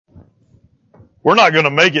We're not going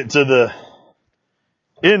to make it to the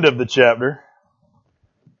end of the chapter,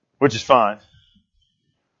 which is fine.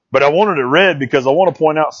 But I wanted it read because I want to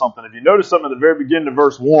point out something. If you notice something at the very beginning of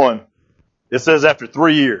verse 1, it says after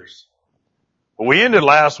 3 years. Well, we ended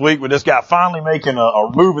last week with this guy finally making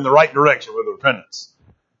a move in the right direction with repentance.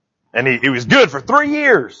 And he was good for 3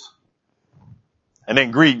 years. And then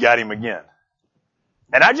greed got him again.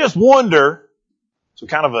 And I just wonder, so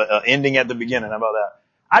kind of an ending at the beginning, how about that?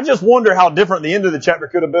 I just wonder how different the end of the chapter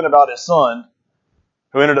could have been about his son,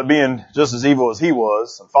 who ended up being just as evil as he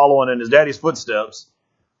was and following in his daddy's footsteps,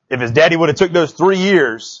 if his daddy would have took those 3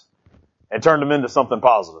 years and turned them into something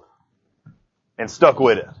positive and stuck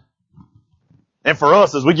with it. And for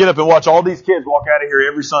us, as we get up and watch all these kids walk out of here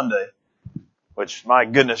every Sunday, which, my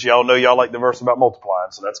goodness, y'all know y'all like the verse about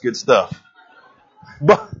multiplying, so that's good stuff.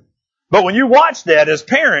 But when you watch that as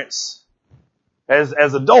parents, as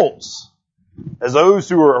adults, as those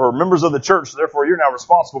who are members of the church, therefore you're now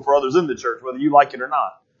responsible for others in the church, whether you like it or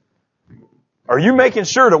not. Are you making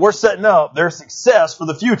sure that we're setting up their success for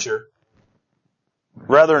the future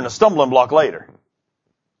rather than a stumbling block later?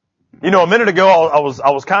 You know, a minute ago I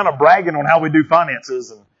was kind of bragging on how we do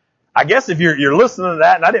finances, and I guess if you're listening to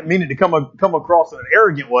that, and I didn't mean it to come across in an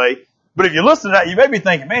arrogant way, but if you listen to that, you may be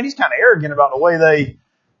thinking, man, he's kind of arrogant about the way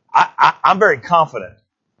I'm very confident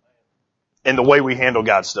in the way we handle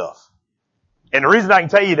God's stuff. And the reason I can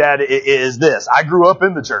tell you that is this. I grew up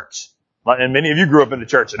in the church. And many of you grew up in the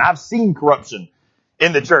church. And I've seen corruption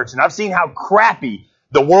in the church. And I've seen how crappy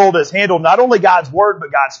the world has handled not only God's word, but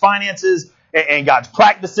God's finances and God's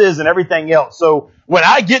practices and everything else. So when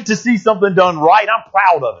I get to see something done right, I'm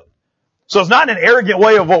proud of it. So it's not an arrogant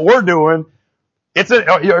way of what we're doing.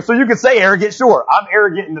 So you could say arrogant, sure. I'm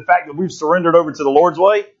arrogant in the fact that we've surrendered over to the Lord's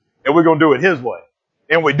way and we're going to do it His way.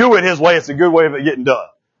 And we do it His way, it's a good way of it getting done.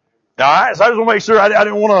 All right, so I just want to make sure I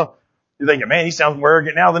didn't want to. You're thinking, man, he sounds more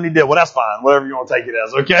arrogant now than he did. Well, that's fine. Whatever you want to take it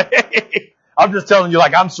as, okay? I'm just telling you,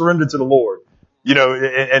 like, I'm surrendered to the Lord. You know,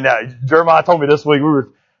 and Jeremiah told me this week, we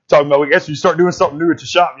were talking about, I guess you start doing something new at your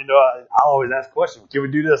shop, you know, I always ask questions. Can we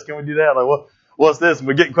do this? Can we do that? Like, what's this? And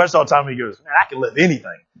we get questions all the time. And he goes, man, I can live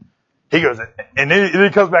anything. He goes, and then he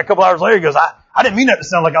comes back a couple hours later. He goes, I didn't mean that to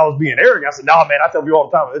sound like I was being arrogant. I said, no, man, I tell you all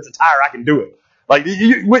the time, if it's a tire, I can do it. Like,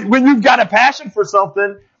 when you've got a passion for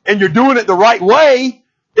something and you're doing it the right way,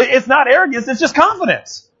 it's not arrogance, it's just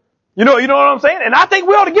confidence. You know what I'm saying? And I think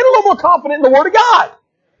we ought to get a little more confident in the Word of God.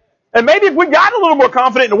 And maybe if we got a little more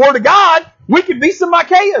confident in the Word of God, we could be some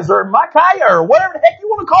Micaiahs or Micaiah or whatever the heck you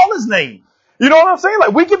want to call his name. You know what I'm saying?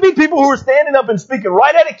 Like, we could be people who are standing up and speaking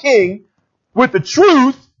right at a king with the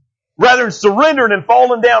truth rather than surrendering and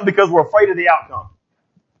falling down because we're afraid of the outcome.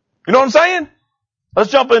 You know what I'm saying? Let's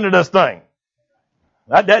jump into this thing.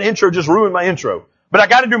 That intro just ruined my intro. But I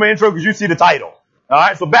got to do my intro because you see the title. All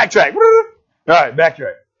right, so backtrack. All right,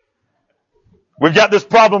 backtrack. We've got this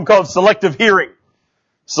problem called selective hearing.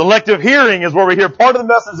 Selective hearing is where we hear part of the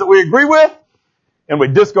message that we agree with, and we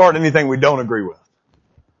discard anything we don't agree with.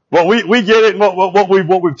 Well, we get it, and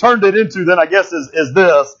what we've turned it into then, I guess, is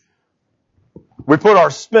this. We put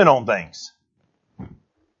our spin on things.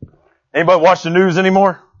 Anybody watch the news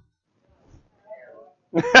anymore?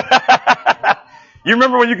 You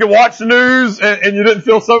remember when you could watch the news and you didn't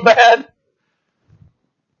feel so bad?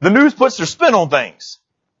 The news puts their spin on things.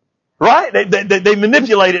 Right? They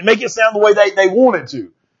manipulate it, make it sound the way they want it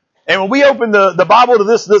to. And when we open the Bible to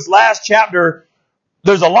this last chapter,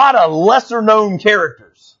 there's a lot of lesser known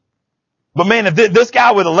characters. But man, if this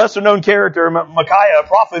guy with a lesser known character, Micaiah, a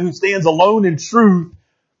prophet who stands alone in truth,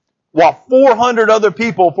 while 400 other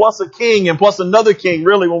people, plus a king and plus another king,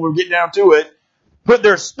 really, when we get down to it, put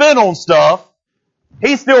their spin on stuff,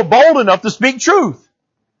 he's still bold enough to speak truth.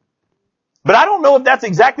 But I don't know if that's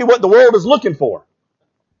exactly what the world is looking for.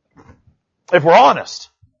 If we're honest.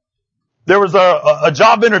 There was a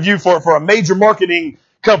job interview for a major marketing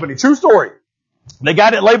company. True story. They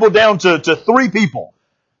got it labeled down to 3 people.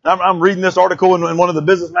 I'm reading this article in one of the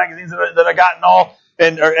business magazines that I got and all,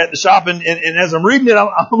 or at the shop, and as I'm reading it,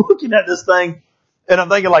 I'm looking at this thing, and I'm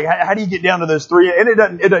thinking, like, how do you get down to those 3? And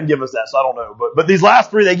it doesn't give us that, so I don't know. But these last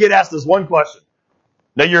 3, they get asked this one question.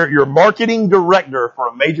 Now, you're a marketing director for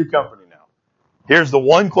a major company now. Here's the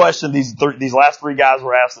one question these last 3 guys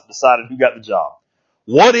were asked that decided who got the job.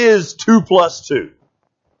 What is 2 plus 2?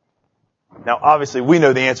 Now, obviously, we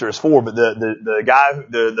know the answer is 4, but the guy,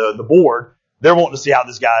 the board, they're wanting to see how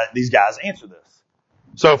these guys answer this.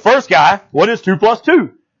 So, first guy, what is 2 plus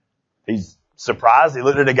 2? He's surprised. He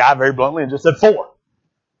looked at the guy very bluntly and just said 4.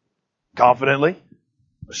 Confidently,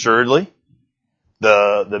 assuredly.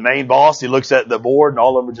 The main boss, he looks at the board and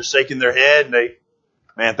all of them are just shaking their head and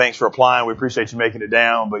man, thanks for applying. We appreciate you making it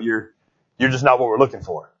down, but you're You're just not what we're looking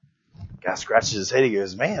for. Guy scratches his head. He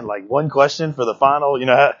goes, man, like one question for the final,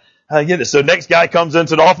 how I get it. So next guy comes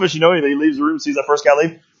into the office, he leaves the room, sees that first guy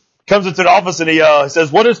leave, comes into the office and he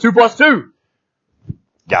says, what is 2 plus 2?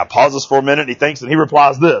 Guy pauses for a minute, he thinks, and he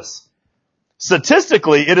replies this.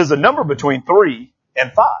 Statistically, it is a number between 3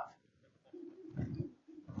 and 5.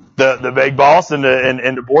 The big boss and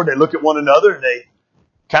the board, they look at one another and they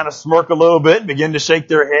kind of smirk a little bit and begin to shake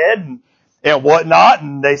their head and whatnot.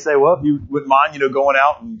 And they say, well, if you wouldn't mind, going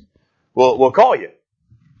out and we'll call you.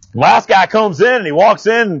 Last guy comes in and he walks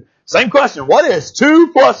in. Same question. What is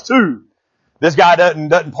 2 plus 2? This guy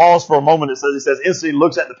doesn't pause for a moment. He says instantly,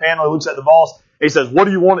 looks at the panel, he looks at the boss. He says, what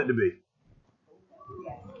do you want it to be?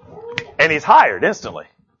 And he's hired instantly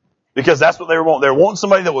because that's what they want. They're wanting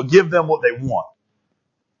somebody that will give them what they want.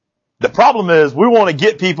 The problem is we want to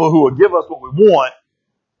get people who will give us what we want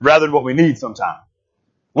rather than what we need sometimes.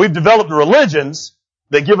 We've developed religions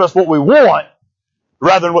that give us what we want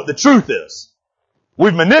rather than what the truth is.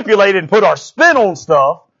 We've manipulated and put our spin on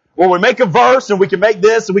stuff where we make a verse and we can make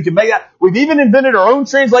this and we can make that. We've even invented our own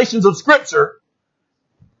translations of Scripture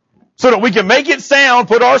so that we can make it sound,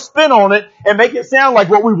 put our spin on it, and make it sound like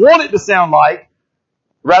what we want it to sound like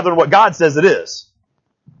rather than what God says it is.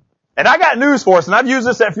 And I got news for us, and I've used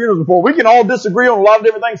this at funerals before. We can all disagree on a lot of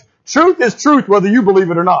different things. Truth is truth whether you believe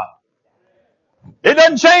it or not. It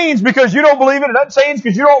doesn't change because you don't believe it. It doesn't change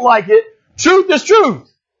because you don't like it. Truth is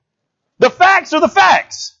truth. The facts are the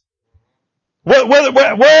facts.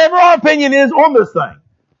 Wherever our opinion is on this thing.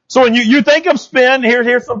 So when you think of spin,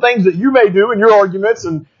 here's some things that you may do in your arguments,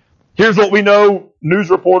 and here's what we know news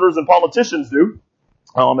reporters and politicians do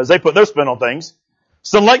as they put their spin on things.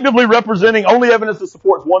 Selectively representing only evidence that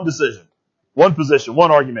supports one decision, one position, one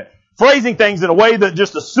argument. Phrasing things in a way that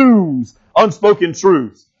just assumes unspoken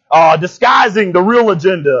truths. Disguising the real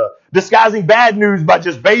agenda. Disguising bad news by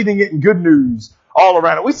just bathing it in good news all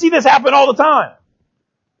around it. We see this happen all the time.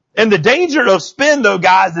 And the danger of spin, though,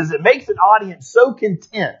 guys, is it makes an audience so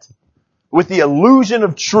content with the illusion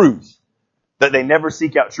of truth that they never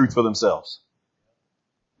seek out truth for themselves.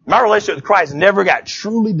 My relationship with Christ never got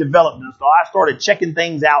truly developed until I started checking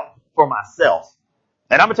things out for myself.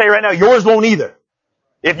 And I'm going to tell you right now, yours won't either.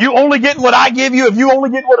 If you only get what I give you, if you only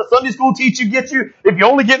get what a Sunday school teacher gets you, if you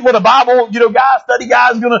only get what a Bible, study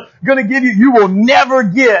guy is gonna give you, you will never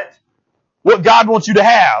get what God wants you to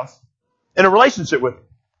have in a relationship with Him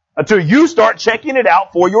until you start checking it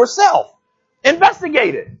out for yourself.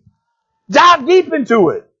 Investigate it. Dive deep into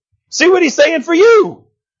it. See what He's saying for you.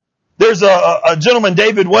 There's a gentleman,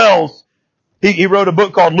 David Wells. He wrote a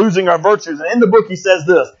book called Losing Our Virtues. And in the book he says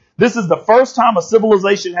this. This is the first time a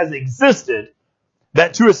civilization has existed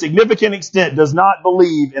that to a significant extent does not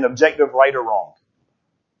believe in objective right or wrong.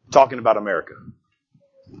 Talking about America.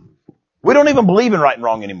 We don't even believe in right and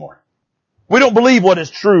wrong anymore. We don't believe what is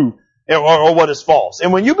true or what is false.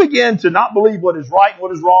 And when you begin to not believe what is right,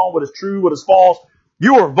 what is wrong, what is true, what is false,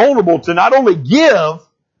 you are vulnerable to not only give,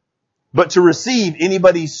 but to receive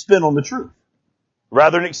anybody's spin on the truth,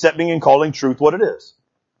 rather than accepting and calling truth what it is.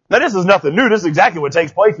 Now, this is nothing new. This is exactly what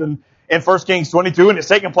takes place in 1 Kings 22, and it's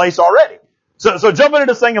taken place already. So jump into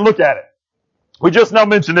this thing and look at it. We just now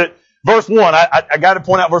mentioned it. Verse 1, I got to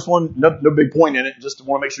point out verse 1, no big point in it, just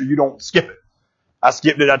want to make sure you don't skip it. I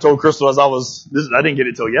skipped it. I told Crystal I didn't get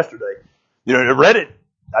it till yesterday. I read it.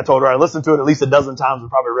 I told her I listened to it at least a dozen times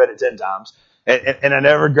and probably read it 10 times. And I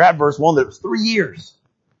never grabbed verse 1. That was 3 years.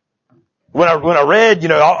 When I read,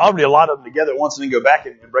 I'll read a lot of them together at once and then go back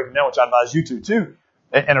and break them down, which I advise you to too.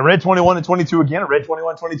 And I read 21 and 22 again. I read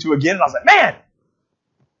 21 and 22 again. And I was like, man,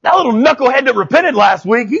 that little knucklehead that repented last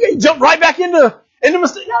week, he jumped right back into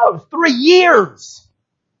mistake. No, it was 3 years.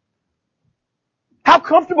 How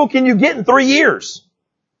comfortable can you get in 3 years?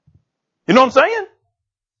 You know what I'm saying?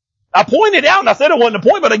 I pointed out, and I said it wasn't a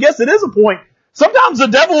point, but I guess it is a point. Sometimes the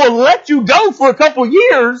devil will let you go for a couple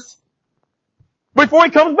years before he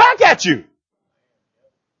comes back at you.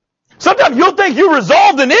 Sometimes you'll think you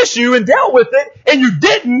resolved an issue and dealt with it, and you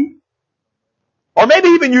didn't. Or maybe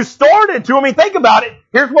even you started to. I mean, think about it.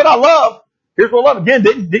 Here's what I love. Again,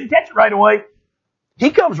 didn't catch it right away.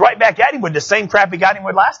 He comes right back at him with the same crap he got him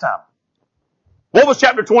with last time. What was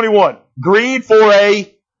chapter 21? Greed for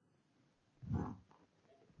a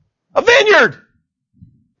vineyard.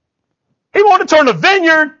 He wanted to turn a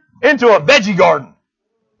vineyard into a veggie garden.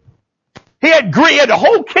 He had greed, he had the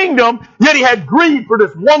whole kingdom, yet he had greed for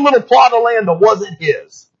this one little plot of land that wasn't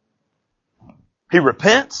his. He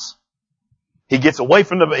repents. He gets away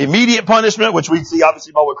from the immediate punishment, which we see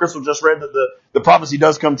obviously by what Crystal just read, that the prophecy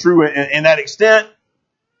does come true in that extent.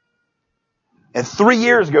 And 3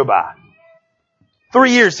 years go by.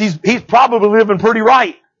 3 years, he's probably living pretty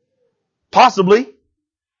right. Possibly.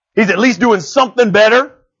 He's at least doing something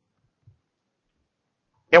better.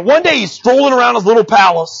 And one day he's strolling around his little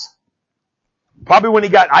palace, probably when he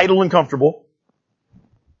got idle and comfortable.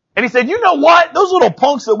 And he said, you know what? Those little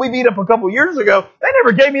punks that we beat up a couple years ago, they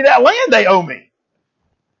never gave me that land they owe me.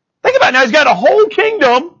 Think about it now. He's got a whole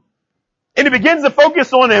kingdom, and he begins to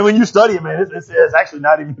focus on it. When you study it, man, it's actually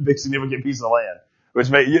not even a big significant piece of land.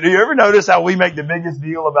 Do you ever notice how we make the biggest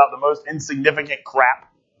deal about the most insignificant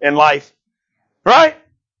crap in life? Right?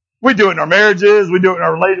 We do it in our marriages, we do it in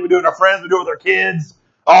our relationships, we do it in our friends, we do it with our kids,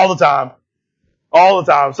 all the time. All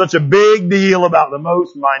the time. Such a big deal about the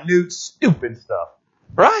most minute, stupid stuff.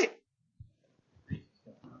 Right?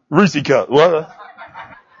 Reese cup. What?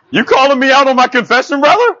 You calling me out on my confession,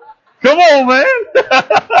 brother? Come on, man.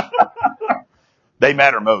 They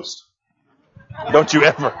matter most. Don't you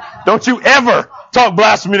ever talk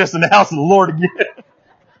blasphemous in the house of the Lord again.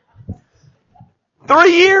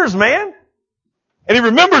 3 years, man. And he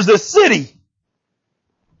remembers this city.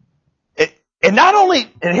 And not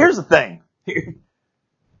only, and here's the thing.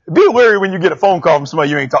 Be wary when you get a phone call from somebody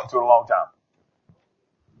you ain't talked to in a long time.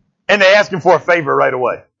 And they ask him for a favor right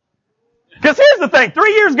away. Because here's the thing.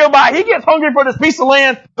 3 years go by, he gets hungry for this piece of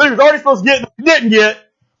land that he was already supposed to get that he didn't get.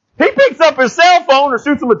 He picks up his cell phone or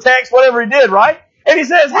shoots him a text, whatever he did, right? And he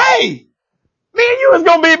says, hey, me and you was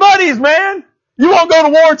going to be buddies, man. You won't go to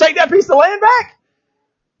war and take that piece of land back?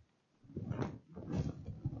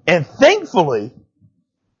 And thankfully,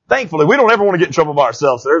 we don't ever want to get in trouble by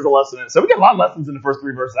ourselves. So there's a lesson in it. So we get a lot of lessons in the first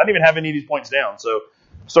 3 verses. I didn't even have any of these points down. So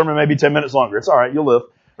sermon may be 10 minutes longer. It's all right. You'll live.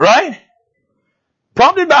 Right?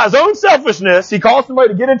 Prompted by his own selfishness, he calls somebody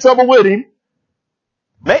to get in trouble with him.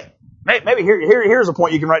 Maybe here's a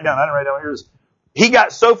point you can write down. I didn't write down. Here's, he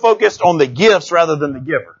got so focused on the gifts rather than the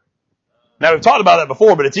giver. Now we've talked about that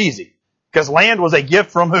before, but it's easy. Because land was a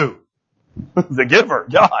gift from who? The giver,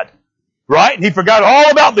 God. Right? And he forgot all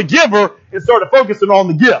about the giver and started focusing on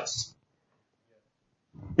the gifts.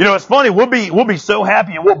 You know, it's funny. We'll be so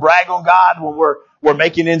happy and we'll brag on God when we're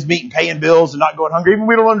making ends meet and paying bills and not going hungry, even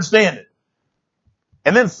when we don't understand it.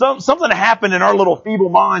 And then something happened in our little feeble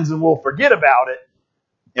minds and we'll forget about it.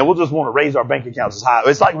 And we'll just want to raise our bank accounts as high.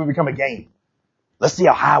 It's like we become a game. Let's see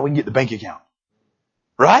how high we can get the bank account.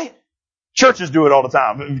 Right? Churches do it all the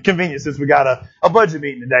time. Convenient since we got a budget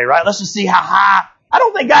meeting today, right? Let's just see how high. I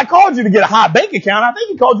don't think God called you to get a high bank account. I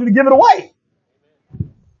think He called you to give it away.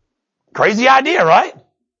 Crazy idea, right?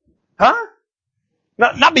 Huh?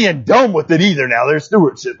 Not being dumb with it either now. There's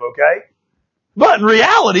stewardship, okay? But in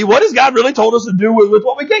reality, what has God really told us to do with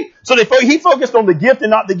what we get? So he focused on the gift and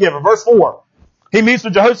not the giver. Verse 4. He meets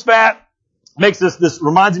with Jehoshaphat, makes this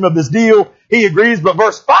reminds him of this deal. He agrees, but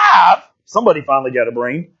verse 5, somebody finally got a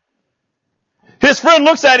brain. His friend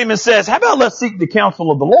looks at him and says, how about let's seek the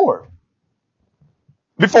counsel of the Lord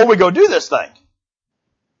before we go do this thing?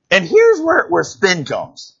 And here's where spin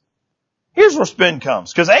comes. Here's where spin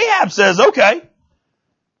comes. Because Ahab says, okay,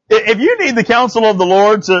 if you need the counsel of the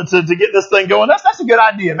Lord to get this thing going, that's a good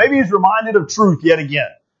idea. Maybe he's reminded of truth yet again.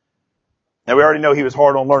 Now, we already know he was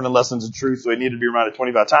hard on learning lessons of truth, so he needed to be reminded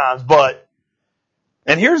 25 times.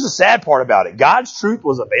 And here's the sad part about it. God's truth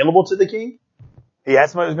was available to the king. He had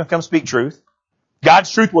somebody who was going to come speak truth. God's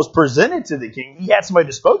truth was presented to the king. He had somebody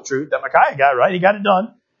who spoke truth. That Micaiah guy, right? He got it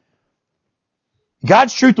done.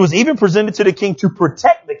 God's truth was even presented to the king to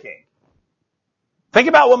protect the king. Think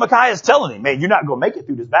about what Micaiah is telling him. Man, you're not going to make it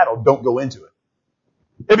through this battle. Don't go into it.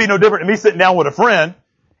 It'd be no different than me sitting down with a friend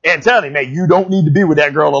and telling him, man, you don't need to be with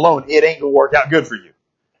that girl alone. It ain't going to work out good for you.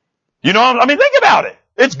 You know, I mean, think about it.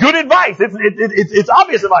 It's good advice. It's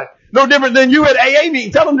obvious advice. No different than you at AA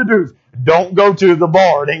meeting telling the dudes, don't go to the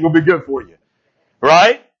bar. It ain't going to be good for you.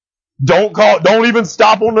 Right? Don't even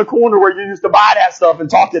stop on the corner where you used to buy that stuff and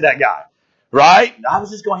talk to that guy. Right? I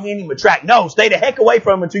was just going to hand him a tract. No, stay the heck away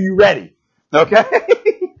from him until you're ready. Okay?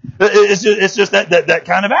 It's just that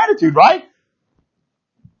kind of attitude, right?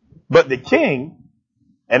 But the king,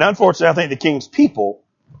 and unfortunately I think the king's people,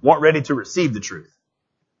 weren't ready to receive the truth.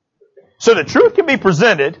 So the truth can be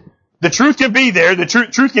presented, the truth can be there, the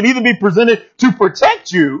truth can even be presented to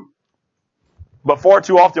protect you, but far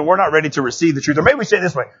too often we're not ready to receive the truth. Or maybe we say it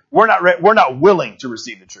this way, we're not willing to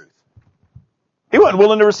receive the truth. He wasn't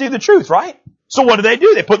willing to receive the truth, right? So what do?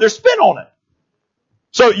 They put their spin on it.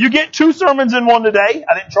 So you get 2 sermons in one today.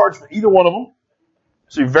 I didn't charge for either one of them.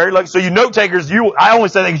 So you're very lucky. So you note takers, I only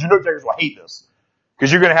say that because you note takers will hate this.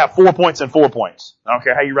 Because you're going to have 4 points and 4 points. I don't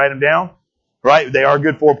care how you write them down. Right? They are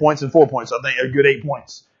good 4 points and 4 points. I think they're good 8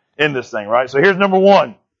 points in this thing, right? So here's number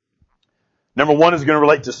 1. Number 1 is going to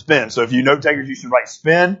relate to spin. So if you note takers, you should write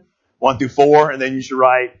spin 1 through 4, and then you should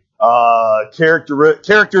write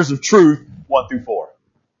characters of truth 1 through 4.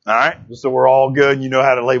 All right? Just so we're all good and you know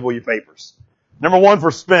how to label your papers. Number one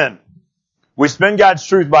for spin. We spin God's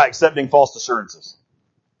truth by accepting false assurances.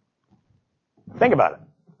 Think about it.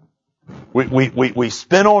 We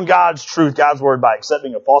spin on God's truth, God's word, by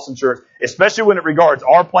accepting a false assurance, especially when it regards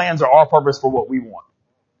our plans or our purpose for what we want.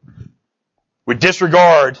 We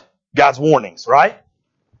disregard God's warnings, right?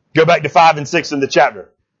 Go back to 5 and 6 in the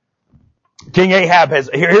chapter. King Ahab has,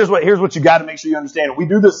 here's what you got to make sure you understand. We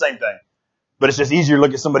do the same thing, but it's just easier to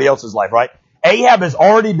look at somebody else's life, right? Ahab has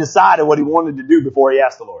already decided what he wanted to do before he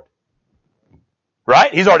asked the Lord.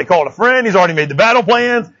 Right? He's already called a friend. He's already made the battle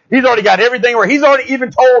plans. He's already got everything where he's already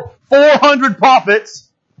even told 400 prophets,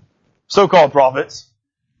 so-called prophets,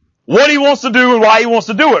 what he wants to do and why he wants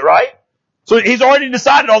to do it, right? So he's already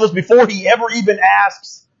decided all this before he ever even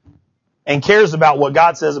asks and cares about what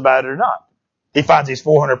God says about it or not. He finds these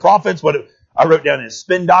 400 prophets, what I wrote down as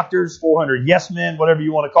spin doctors, 400 yes men, whatever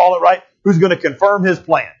you want to call it, right? Who's going to confirm his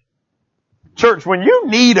plan. Church, when you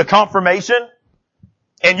need a confirmation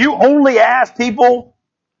and you only ask people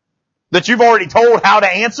that you've already told how to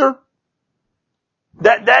answer,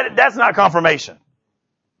 that's not confirmation.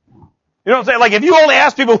 You know what I'm saying? Like if you only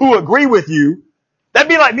ask people who agree with you, that'd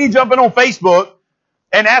be like me jumping on Facebook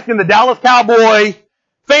and asking the Dallas Cowboy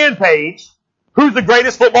fan page, who's the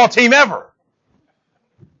greatest football team ever?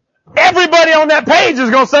 Everybody on that page is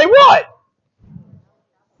going to say what?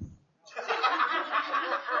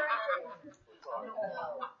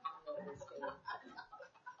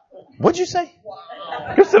 What'd you say?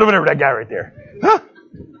 Go sit over there with that guy right there. Huh?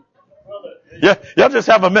 Yeah, y'all just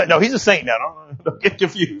have a no. He's a saint now. Don't get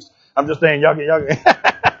confused. I'm just saying, y'all get.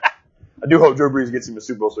 I do hope Drew Brees gets him a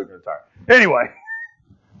Super Bowl so he can retire. Anyway,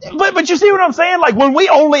 but you see what I'm saying? Like when we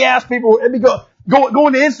only ask people, go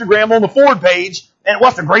into Instagram on the Ford page, and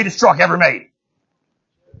what's the greatest truck ever made?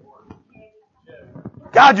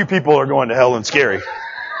 God, you people are going to hell and scary.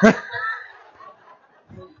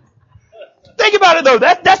 Think about it though.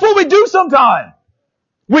 That's what we do sometimes.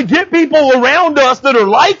 We get people around us that are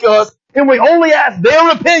like us, and we only ask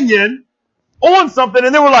their opinion on something,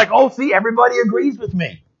 and then we're like, oh, see, everybody agrees with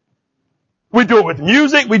me. We do it with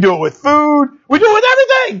music, we do it with food, we do it with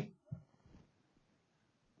everything.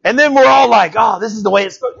 And then we're all like, oh, this is the way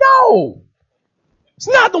it's supposed to be. No! It's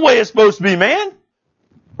not the way it's supposed to be, man.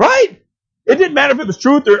 Right? It didn't matter if it was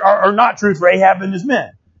truth or not truth for Ahab and his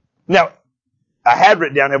men. Now, I had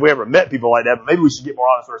written down, have we ever met people like that? But maybe we should get more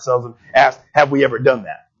honest with ourselves and ask, have we ever done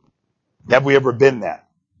that? Have we ever been that?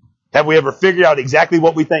 Have we ever figured out exactly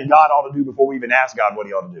what we think God ought to do before we even ask God what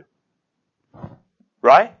he ought to do?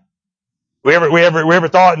 Right? We ever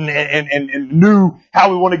thought and knew how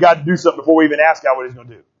we wanted God to do something before we even asked God what he's going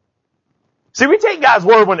to do? See, we take God's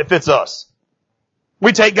word when it fits us.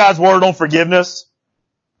 We take God's word on forgiveness,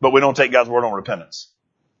 but we don't take God's word on repentance.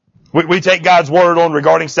 We take God's word on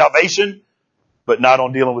regarding salvation, but not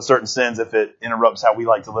on dealing with certain sins if it interrupts how we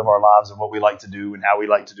like to live our lives and what we like to do and how we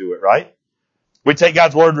like to do it, right? We take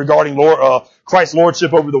God's word regarding Christ's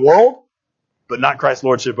lordship over the world, but not Christ's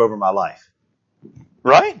lordship over my life.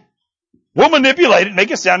 Right? We'll manipulate it, make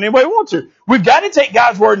it sound any way we want to. We've got to take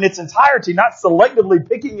God's word in its entirety, not selectively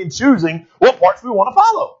picking and choosing what parts we want to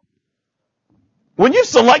follow. When you've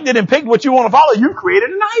selected and picked what you want to follow, you've created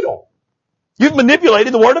an idol. You've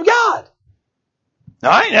manipulated the word of God. All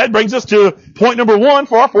right, that brings us to point number 1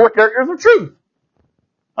 for our 4 characters of truth.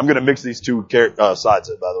 I'm going to mix these two sides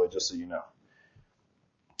up, by the way, just so you know.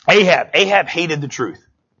 Ahab hated the truth.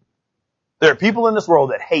 There are people in this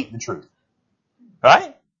world that hate the truth.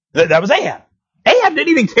 Right? That was Ahab. Ahab didn't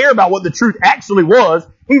even care about what the truth actually was.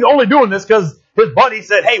 He's only doing this because his buddy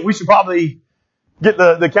said, hey, we should probably get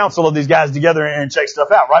the council of these guys together and check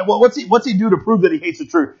stuff out, right? Well, what's he do to prove that he hates the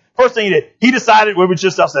truth? First thing he did, he decided, which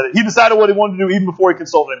just I said it, he decided what he wanted to do even before he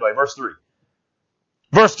consulted anybody. Verse 3.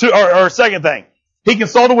 Verse 2, or second thing, he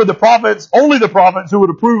consulted with the prophets, only the prophets who would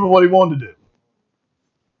approve of what he wanted to do.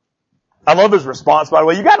 I love his response, by the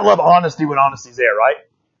way. You gotta love honesty when honesty's there, right?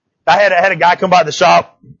 I had a guy come by the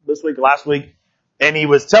shop this week, last week, and he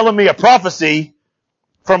was telling me a prophecy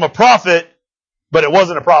from a prophet, but it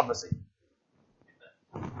wasn't a prophecy.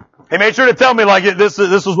 He made sure to tell me like this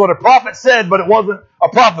was what a prophet said, but it wasn't a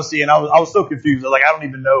prophecy, and I was so confused. I was like, I don't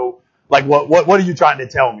even know, like what are you trying to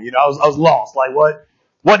tell me? You know, I was lost. Like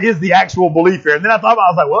what is the actual belief here? And then I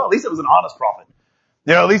was like, well, at least it was an honest prophet.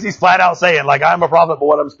 You know, at least he's flat out saying like, I'm a prophet, but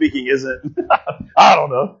what I'm speaking isn't. I don't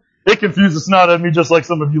know. It confused the snot out of me, just like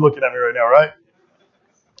some of you looking at me right now,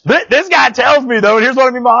 right? This guy tells me though, and here's what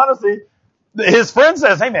I mean by honesty. His friend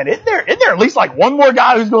says, hey man, isn't there at least like one more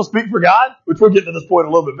guy who's going to speak for God? Which we'll get to this point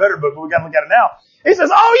a little bit better, but we got to look at it now. He says,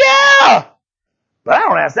 oh yeah! But I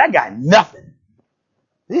don't ask that guy nothing.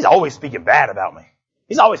 He's always speaking bad about me.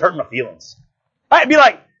 He's always hurting my feelings. I'd be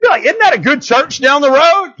like, isn't that a good church down the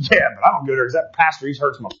road? Yeah, but I don't go there because that pastor, he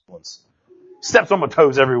hurts my feelings. Steps on my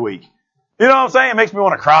toes every week. You know what I'm saying? It makes me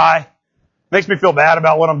want to cry. Makes me feel bad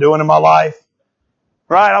about what I'm doing in my life.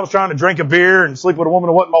 Right? I was trying to drink a beer and sleep with a woman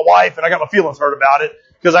who wasn't my wife, and I got my feelings hurt about it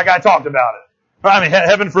because that guy talked about it. I mean,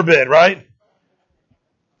 heaven forbid, right?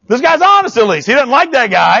 This guy's honest at least. He doesn't like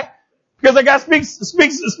that guy because that guy speaks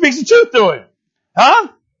the truth to him. Huh?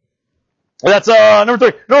 That's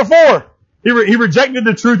number 3. Number 4, he rejected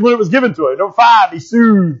the truth when it was given to him. Number 5, he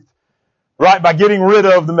soothed, right, by getting rid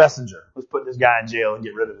of the messenger. Let's put this guy in jail and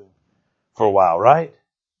get rid of him for a while, right?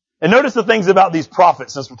 And notice the things about these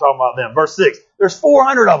prophets since we're talking about them. Verse 6, there's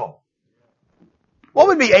 400 of them. What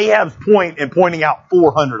would be Ahab's point in pointing out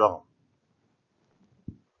 400 of them?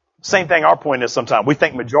 Same thing our point is sometimes. We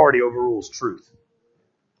think majority overrules truth.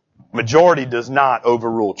 Majority does not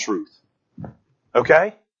overrule truth.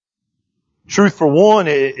 Okay? Truth for one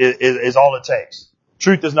is all it takes.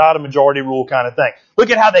 Truth is not a majority rule kind of thing. Look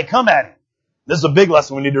at how they come at him. This is a big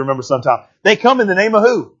lesson we need to remember sometime. They come in the name of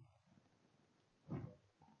who?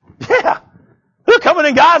 Yeah. They're coming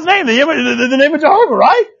in God's name, the name of Jehovah,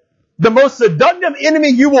 right? The most seductive enemy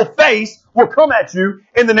you will face will come at you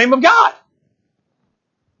in the name of God.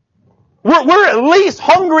 We're at least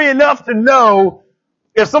hungry enough to know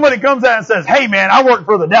if somebody comes out and says, hey man, I work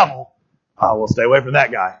for the devil, we'll stay away from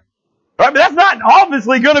that guy. Right? But that's not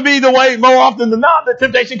obviously going to be the way more often than not that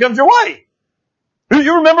temptation comes your way.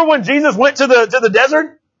 You remember when Jesus went to the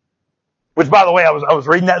desert? Which by the way, I was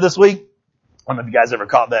reading that this week. I don't know if you guys ever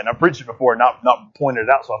caught that, and I've preached it before, not pointed it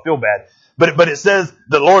out, so I feel bad. But it says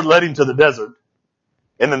the Lord led him to the desert,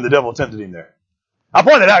 and then the devil tempted him there. I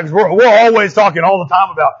pointed it out because we're always talking all the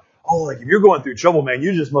time about, like if you're going through trouble, man,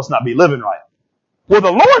 you just must not be living right. Well,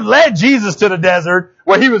 the Lord led Jesus to the desert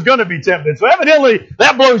where he was going to be tempted. So evidently,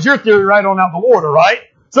 that blows your theory right on out the water, right?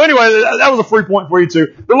 So anyway, that was a free point for you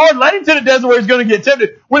too. The Lord led him to the desert where he's going to get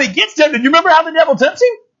tempted. When he gets tempted, you remember how the devil tempts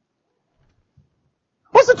him?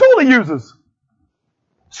 What's the tool he uses?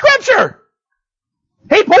 Scripture.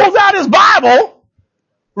 He pulls out his Bible,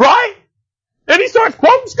 right? And he starts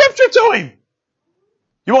quoting Scripture to him.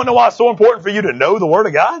 You want to know why it's so important for you to know the Word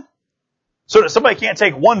of God? So that somebody can't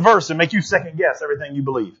take one verse and make you second guess everything you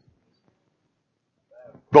believe.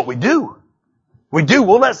 But we do. We do.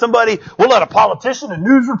 We'll let a politician, a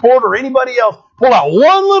news reporter, or anybody else pull out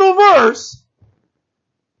one little verse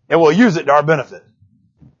and we'll use it to our benefit.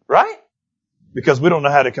 Right? Because we don't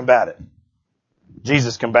know how to combat it.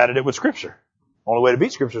 Jesus combated it with Scripture. Only way to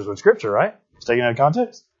beat Scripture is with Scripture, right? It's taken out of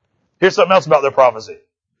context. Here's something else about their prophecy.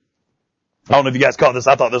 I don't know if you guys caught this.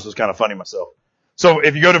 I thought this was kind of funny myself. So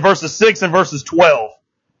if you go to verses 6 and verses 12,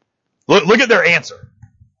 look at their answer.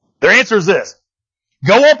 Their answer is this.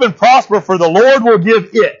 Go up and prosper, for the Lord will give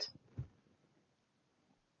it.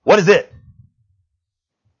 What is it?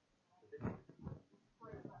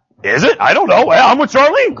 Is it? I don't know. Well, I'm with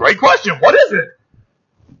Charlene. Great question. What is it?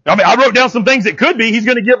 I mean, I wrote down some things it could be. He's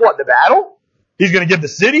going to give what? The battle? He's going to give the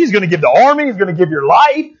city. He's going to give the army. He's going to give your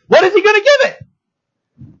life. What is he going to give it?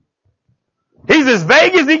 He's as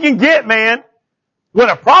vague as he can get, man. When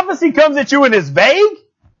a prophecy comes at you and is vague,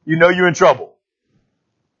 you know you're in trouble.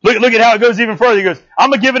 Look at how it goes even further. He goes, I'm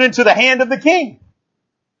going to give it into the hand of the king.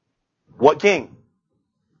 What king?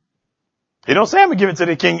 He don't say I'm going to give it to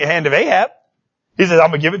the hand of Ahab. He says,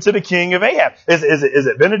 I'm going to give it to the king of Ahab. Is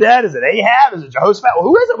it Benhadad? Is it Ahab? Is it Jehoshaphat? Well,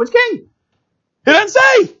 who is it? Which king? He doesn't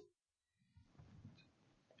say.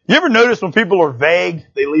 You ever notice when people are vague,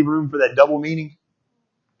 they leave room for that double meaning?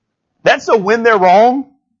 That's so when they're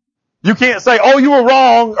wrong, you can't say, oh, you were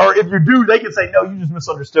wrong, or if you do, they can say, no, you just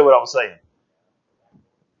misunderstood what I was saying.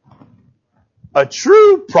 A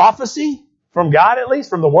true prophecy from God, at least,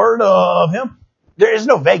 from the word of Him, there is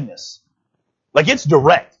no vagueness. Like, it's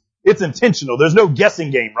direct. It's intentional. There's no guessing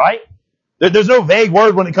game, right? There's no vague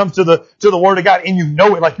word when it comes to the word of God, and you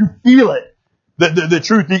know it, like you feel it, the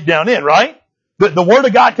truth deep down in, right? The word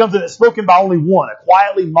of God comes and it's spoken by only one, a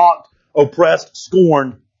quietly mocked, oppressed,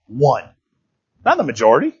 scorned one. Not the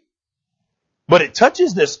majority. But it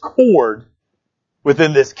touches this chord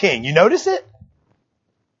within this king. You notice it?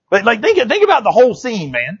 Like think about the whole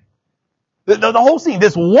scene, man. The whole scene.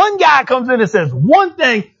 This one guy comes in and says one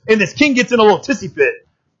thing, and this king gets in a little tissy fit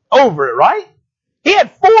over it, right? He had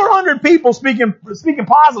 400 people speaking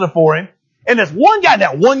positive for him, and this one guy,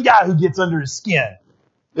 that one guy who gets under his skin,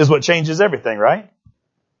 is what changes everything, right?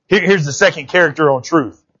 Here's the second character on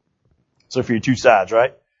truth. So for your two sides,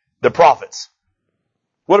 right? The prophets.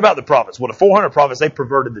 What about the prophets? Well, the 400 prophets, they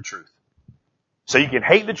perverted the truth. So you can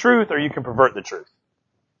hate the truth or you can pervert the truth.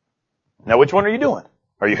 Now, which one are you doing?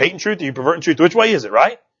 Are you hating truth or are you perverting truth? Which way is it,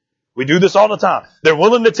 right? We do this all the time. They're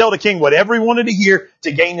willing to tell the king whatever he wanted to hear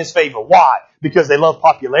to gain his favor. Why? Because they love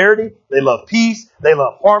popularity, they love peace, they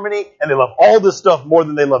love harmony, and they love all this stuff more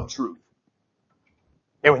than they love truth.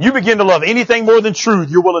 And when you begin to love anything more than truth,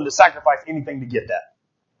 you're willing to sacrifice anything to get that.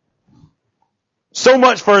 So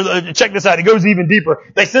much for, check this out, it goes even deeper.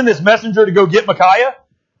 They send this messenger to go get Micaiah,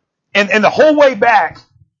 and the whole way back,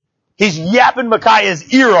 he's yapping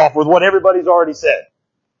Micaiah's ear off with what everybody's already said.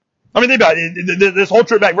 I mean, think about it. This whole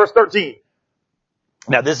trip back, verse 13.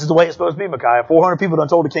 Now, this is the way it's supposed to be, Micaiah. 400 people done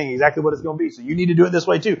told the king exactly what it's going to be. So you need to do it this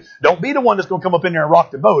way too. Don't be the one that's going to come up in there and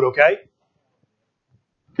rock the boat, okay?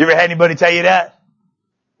 You ever had anybody tell you that?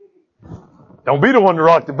 Don't be the one to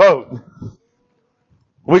rock the boat.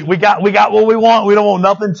 We got what we want. We don't want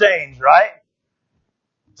nothing changed, right?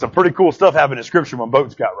 Some pretty cool stuff happened in Scripture when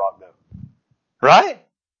boats got rocked up. Right?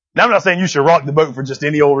 Now, I'm not saying you should rock the boat for just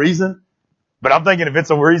any old reason. But I'm thinking if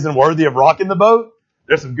it's a reason worthy of rocking the boat,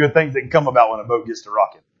 there's some good things that can come about when a boat gets to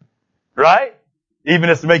rocking. Right?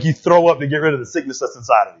 Even if it's to make you throw up to get rid of the sickness that's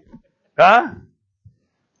inside of you. Huh?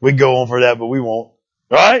 We go on for that, but we won't.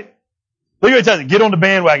 Right? Look at what it says. Get on the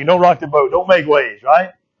bandwagon. Don't rock the boat. Don't make waves.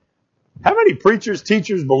 Right? How many preachers,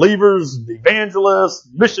 teachers, believers, evangelists,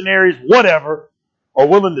 missionaries, whatever, are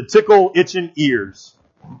willing to tickle itching ears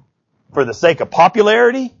for the sake of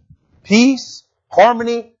popularity, peace,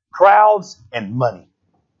 harmony, crowds, and money?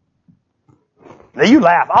 Now you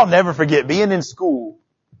laugh. I'll never forget being in school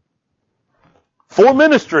for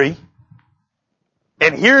ministry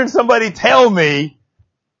and hearing somebody tell me,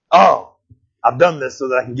 oh, I've done this so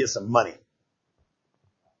that I can get some money.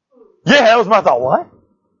 Yeah, that was my thought. What?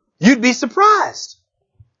 You'd be surprised.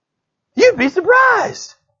 You'd be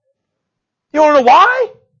surprised. You want to know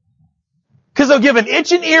why? Because they'll give an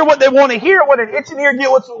itching ear what they want to hear. What an itching ear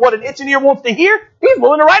gets, what an itching ear wants to hear, he's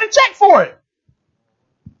willing to write a check for it.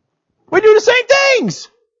 We do the same things.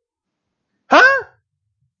 Huh?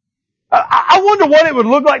 I wonder what it would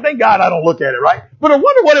look like. Thank God I don't look at it, right? But I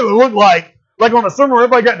wonder what it would look like on a sermon where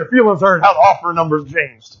everybody got their feelings hurt, how the offering numbers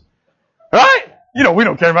changed. Right? You know, we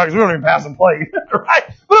don't care about it because we don't even pass and play. Right?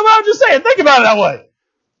 But I'm just saying, think about it that way.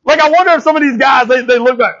 Like, I wonder if some of these guys, they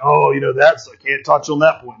look like, oh, I can't touch on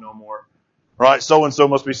that point no more. Right? So-and-so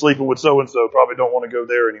must be sleeping with so-and-so. Probably don't want to go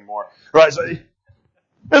there anymore. Right? So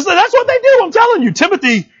that's what they do. I'm telling you.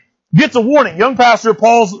 Timothy gets a warning. Young pastor,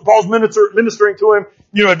 Paul's ministering to him,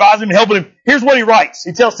 advising him, helping him. Here's what he writes.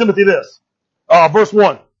 He tells Timothy this. Verse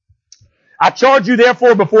 1. I charge you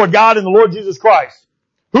therefore before God and the Lord Jesus Christ,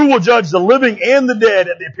 who will judge the living and the dead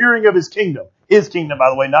at the appearing of his kingdom. His kingdom, by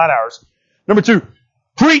the way, not ours. Number 2,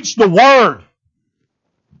 preach the word.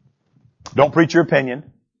 Don't preach your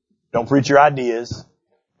opinion. Don't preach your ideas.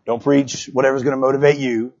 Don't preach whatever's going to motivate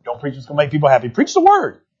you. Don't preach what's going to make people happy. Preach the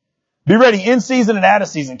word. Be ready in season and out of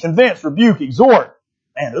season. Convince, rebuke, exhort.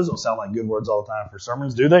 Man, those don't sound like good words all the time for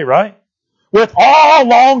sermons, do they? Right? With all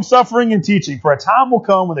long suffering and teaching, for a time will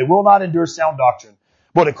come when they will not endure sound doctrine,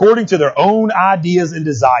 but according to their own ideas and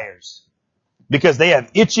desires. Because they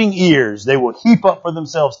have itching ears, they will heap up for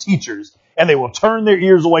themselves teachers, and they will turn their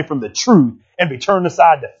ears away from the truth and be turned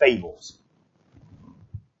aside to fables.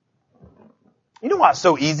 You know why it's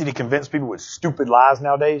so easy to convince people with stupid lies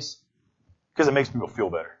nowadays? Because it makes people feel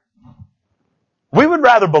better. We would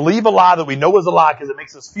rather believe a lie that we know is a lie because it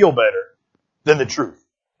makes us feel better than the truth.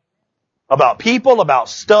 About people, about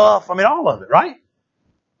stuff, all of it, right?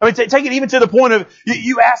 Take it even to the point of,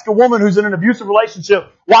 you ask a woman who's in an abusive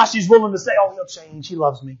relationship why she's willing to say, oh, he'll change, he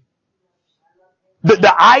loves me.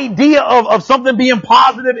 The idea of something being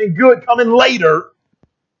positive and good coming later,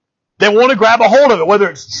 they want to grab a hold of it, whether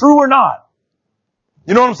it's true or not.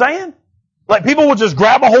 You know what I'm saying? Like, people will just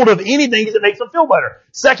grab a hold of anything because it makes them feel better.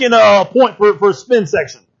 Second point for a spin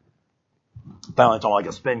section. Finally talking like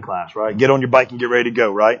a spin class, right? Get on your bike and get ready to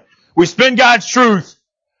go, right? We spin God's truth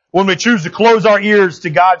when we choose to close our ears to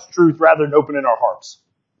God's truth rather than opening our hearts.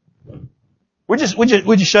 We just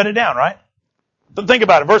shut it down, right? So think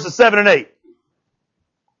about it. Verses 7 and 8.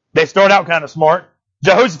 They start out kind of smart.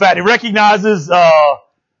 Jehoshaphat, he recognizes that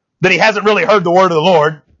he hasn't really heard the word of the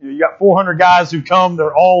Lord. You got 400 guys who come.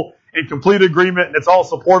 They're all in complete agreement, and it's all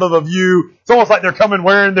supportive of you. It's almost like they're coming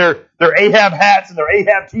wearing their Ahab hats and their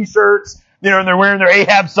Ahab t-shirts, and they're wearing their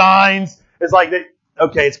Ahab signs. It's like,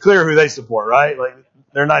 it's clear who they support, right? Like,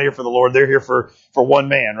 they're not here for the Lord. They're here for one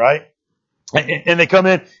man, right? And they come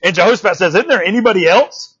in, and Jehoshaphat says, isn't there anybody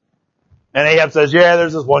else? And Ahab says, yeah,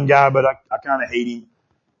 there's this one guy, but I kind of hate him.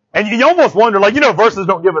 And you almost wonder, verses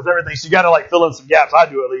don't give us everything, so you got to fill in some gaps. I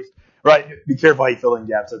do at least, right? Be careful how you fill in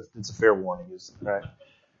gaps. It's a fair warning, right?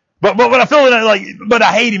 But when I fill in, but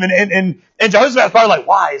I hate him, and Jehoshaphat's probably like,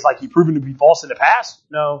 why? Is he proven to be false in the past?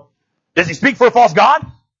 No. Does he speak for a false God?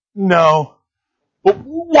 No. Well,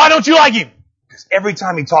 why don't you like him? Because every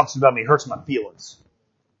time he talks about me, it hurts my feelings.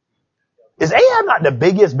 Is Ahab not the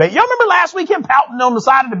biggest baby? Y'all remember last week him pouting on the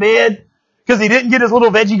side of the bed because he didn't get his little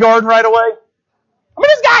veggie garden right away? I mean,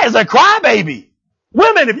 this guy is a crybaby.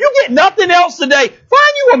 Women, if you get nothing else today,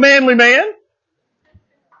 find you a manly man.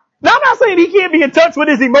 Now, I'm not saying he can't be in touch with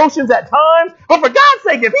his emotions at times, but for God's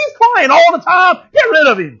sake, if he's crying all the time, get rid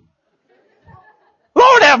of him.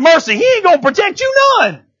 Lord have mercy, he ain't gonna protect you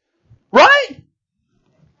none. Right?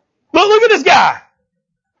 Look at this guy.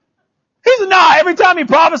 He said, nah, every time he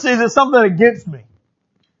promises, it's something against me.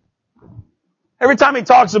 Every time he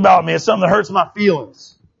talks about me, it's something that hurts my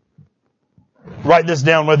feelings. Write this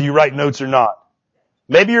down whether you write notes or not.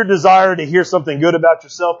 Maybe your desire to hear something good about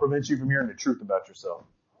yourself prevents you from hearing the truth about yourself.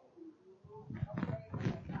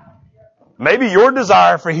 Maybe your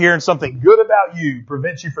desire for hearing something good about you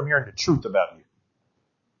prevents you from hearing the truth about you.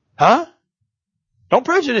 Huh? Don't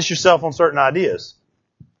prejudice yourself on certain ideas.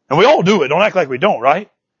 And we all do it. Don't act like we don't,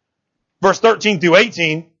 right? Verse 13 through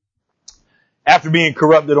 18, after being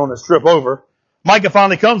corrupted on his trip over, Micah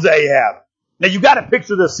finally comes to Ahab. Now you got to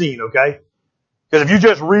picture this scene, okay? Because if you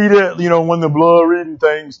just read it, when the blood reading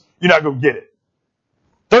things, you're not going to get it.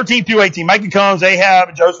 13 through 18, Micah comes, Ahab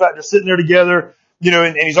and Jehoshaphat are sitting there together,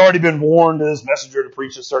 and he's already been warned to this messenger to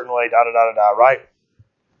preach a certain way, right?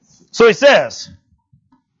 So he says,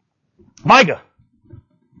 Micah,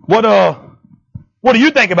 what do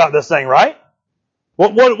you think about this thing, right?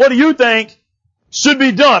 What do you think should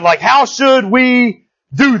be done? Like, how should we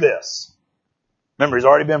do this? Remember, he's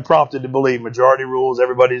already been prompted to believe majority rules,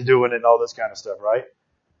 everybody's doing it, and all this kind of stuff, right?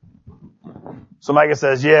 So Micah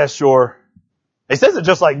says, yeah, sure. He says it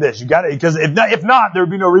just like this. You got to, because if not, there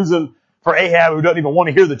would be no reason for Ahab, who doesn't even want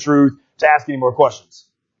to hear the truth, to ask any more questions.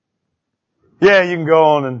 Yeah, you can go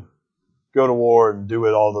on and go to war and do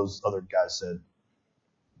what all those other guys said.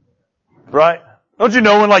 Right? Don't you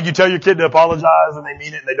know when you tell your kid to apologize and they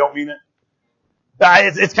mean it and they don't mean it?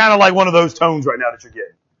 It's kind of like one of those tones right now that you're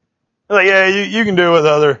getting. They're like, yeah, you can do it with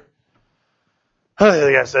other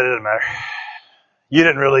guy said it doesn't matter. You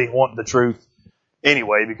didn't really want the truth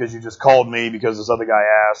anyway because you just called me because this other guy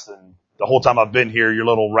asked, and the whole time I've been here, your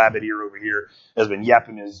little rabbit ear over here has been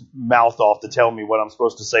yapping his mouth off to tell me what I'm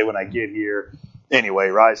supposed to say when I get here. Anyway,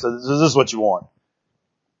 right? So this is what you want.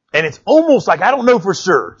 And it's almost like, I don't know for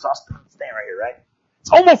sure, so I'll stand right here, right?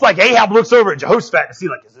 It's almost like Ahab looks over at Jehoshaphat to see,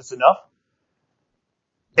 is this enough?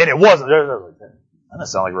 And it wasn't. That doesn't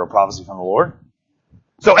sound like a real prophecy from the Lord.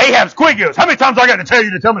 So Ahab's quick goes, how many times I got to tell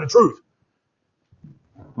you to tell me the truth?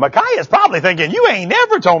 Micaiah's probably thinking, you ain't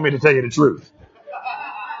never told me to tell you the truth.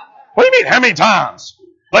 What do you mean, how many times?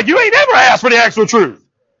 Like, you ain't never asked for the actual truth.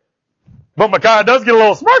 But Micaiah does get a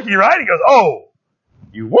little smirky, right? He goes, oh,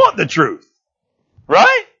 you want the truth,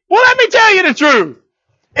 right? Well, let me tell you the truth.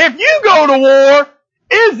 If you go to war,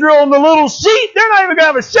 Israel and the little sheep, they're not even going to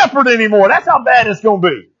have a shepherd anymore. That's how bad it's going to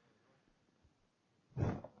be.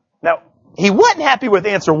 Now, he wasn't happy with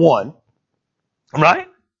answer 1, right?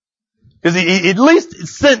 Because he at least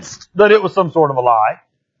sensed that it was some sort of a lie.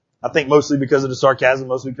 I think mostly because of the sarcasm,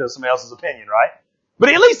 mostly because of somebody else's opinion, right? But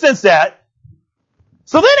he at least sensed that.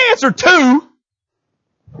 So then answer 2,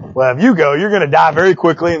 well, if you go, you're going to die very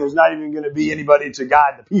quickly and there's not even going to be anybody to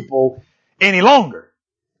guide the people any longer.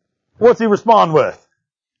 What's he respond with?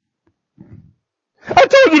 I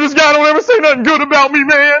told you this guy don't ever say nothing good about me,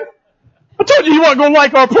 man. I told you he wasn't going to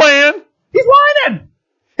like our plan. He's whining.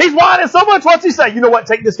 He's whining so much. What's he say? You know what?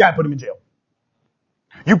 Take this guy and put him in jail.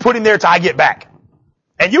 You put him there till I get back.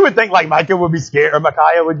 And you would think Micah would be scared, or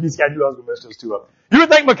Micaiah would be scared. I was going to mess those two up. You would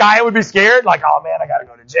think Micaiah would be scared, oh man, I got to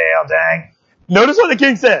go to jail, dang. Notice what the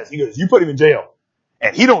king says. He goes, you put him in jail,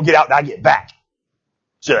 and he don't get out and I get back.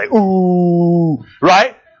 So ooh,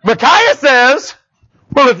 right? Micaiah says,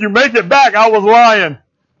 well, if you make it back, I was lying.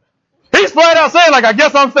 He's flat out saying, I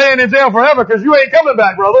guess I'm staying in jail forever because you ain't coming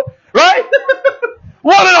back, brother. Right?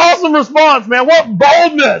 What an awesome response, man. What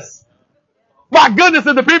boldness. My goodness,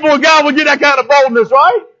 if the people of God would get that kind of boldness,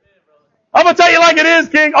 right? I'm going to tell you like it is,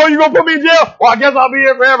 king. Oh, you going to put me in jail? Well, I guess I'll be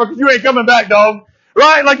here forever because you ain't coming back, dog.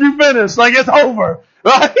 Right? Like you finished. Like it's over.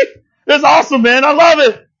 Right? It's awesome, man. I love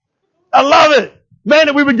it. I love it. Man,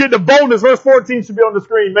 if we would get the boldness. Verse 14 should be on the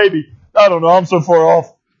screen, maybe. I don't know. I'm so far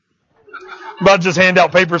off. About to just hand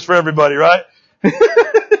out papers for everybody, right?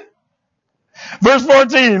 Verse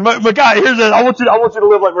 14. Micaiah, here's it. I want you to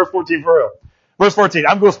live like verse 14 for real. Verse 14.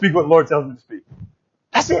 I'm going to speak what the Lord tells me to speak.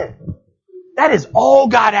 That's it. That is all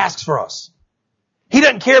God asks for us. He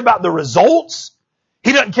doesn't care about the results.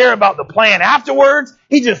 He doesn't care about the plan afterwards.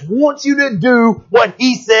 He just wants you to do what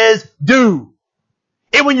He says do.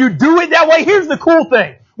 And when you do it that way, here's the cool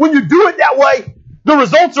thing. When you do it that way, The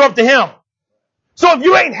results are up to Him. So if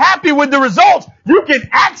you ain't happy with the results, you can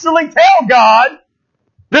actually tell God,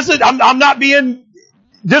 I'm not being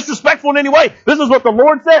disrespectful in any way. This is what the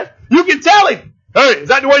Lord says. You can tell Him, hey, is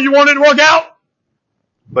that the way you wanted it to work out?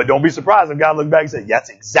 But don't be surprised if God looks back and says, that's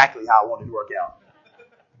exactly how I wanted it to work out.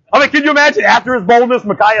 I mean, can you imagine after his boldness,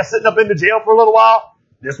 Micaiah sitting up in the jail for a little while?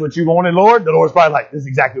 This what you wanted, Lord? The Lord's probably like, this is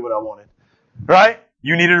exactly what I wanted. Right?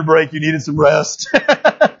 You needed a break. You needed some rest.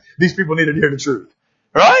 These people needed to hear the truth.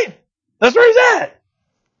 Right? That's where He's at.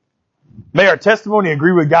 May our testimony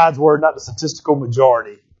agree with God's word, not the statistical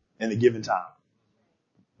majority in the given time.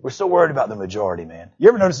 We're so worried about the majority, man. You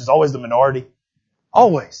ever notice it's always the minority?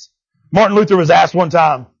 Always. Martin Luther was asked one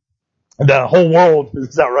time, the whole world,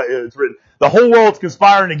 is that right? It's written, the whole world's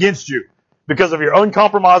conspiring against you because of your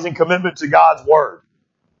uncompromising commitment to God's word.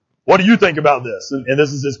 What do you think about this? And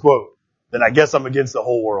this is his quote. Then I guess I'm against the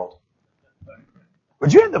whole world.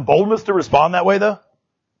 Would you have the boldness to respond that way, though?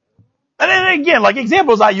 And then again, like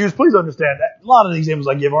examples I use, please understand that a lot of the examples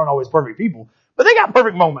I give aren't always perfect people, but they got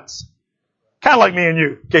perfect moments. Kind of like me and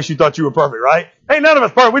you, in case you thought you were perfect, right? Ain't none of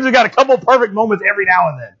us perfect. We just got a couple perfect moments every now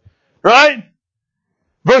and then. Right?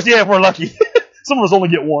 Verse, if we're lucky. Some of us only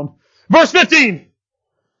get one. Verse 15.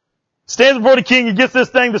 Stands before the king. He gets this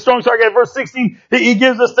thing. The strong start gave. Verse 16. He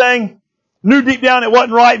gives this thing. Knew deep down it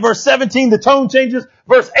wasn't right. Verse 17. The tone changes.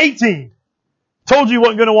 Verse 18. Told you he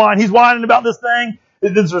wasn't going to whine. He's whining about this thing.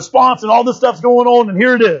 There's a response and all this stuff's going on. And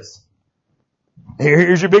here it is.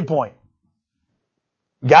 Here's your big point.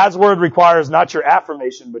 God's word requires not your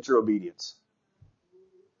affirmation, but your obedience.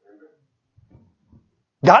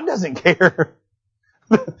 God doesn't care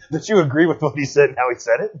that you agree with what He said and how He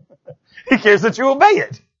said it. He cares that you obey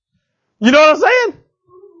it. You know what I'm saying?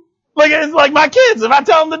 Like, it's like my kids. If I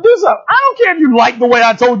tell them to do something, I don't care if you like the way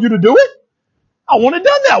I told you to do it. I want it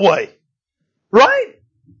done that way. Right?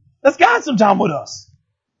 That's God sometime with us.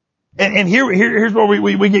 And here's where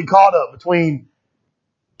we get caught up between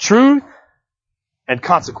truth and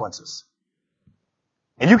consequences.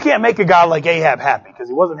 And you can't make a guy like Ahab happy because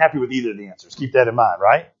he wasn't happy with either of the answers. Keep that in mind,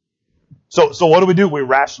 right? So what do? We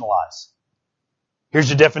rationalize. Here's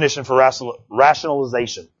your definition for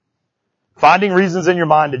rationalization. Finding reasons in your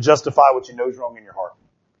mind to justify what you know is wrong in your heart.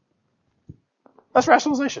 That's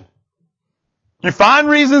rationalization. You find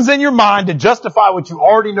reasons in your mind to justify what you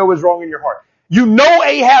already know is wrong in your heart. You know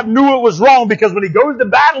Ahab knew it was wrong because when he goes to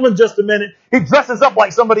battle in just a minute, he dresses up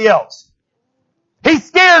like somebody else. He's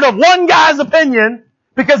scared of one guy's opinion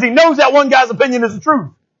because he knows that one guy's opinion is the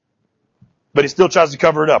truth. But he still tries to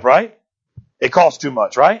cover it up, right? It costs too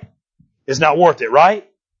much, right? It's not worth it, right?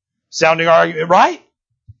 Sounding argument, right?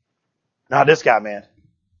 Now this guy, man.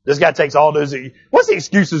 This guy takes all those. What's the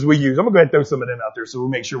excuses we use? I'm going to go ahead and throw some of them out there so we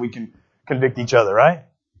make sure we can convict each other, right?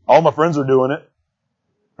 All my friends are doing it,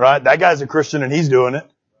 right? That guy's a Christian and he's doing it.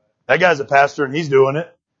 That guy's a pastor and he's doing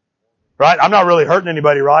it, right? I'm not really hurting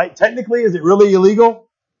anybody, right? Technically, is it really illegal?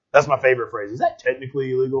 That's my favorite phrase. Is that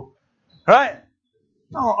technically illegal? Right? I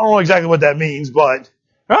don't know exactly what that means, but,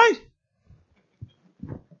 right?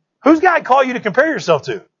 Who's God call you to compare yourself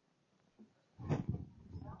to?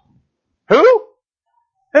 Who?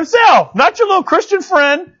 Himself. Not your little Christian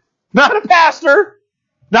friend. Not a pastor.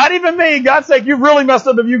 Not even me. God's sake, you've really messed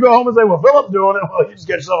up if you go home and say, well, Philip's doing it. Well, you just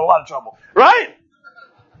get yourself in a lot of trouble. Right?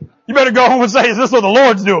 You better go home and say, is this what the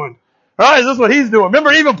Lord's doing? Right? Is this what He's doing?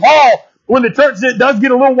 Remember, even Paul, when the church does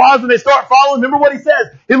get a little wise and they start following, remember what he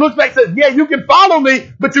says? He looks back and says, yeah, you can follow me,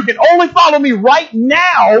 but you can only follow me right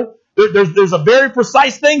now. There's a very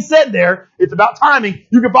precise thing said there. It's about timing.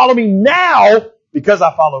 You can follow me now because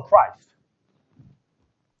I follow Christ.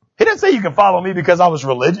 He didn't say you can follow me because I was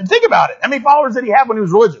religious. Think about it. How many followers did he have when he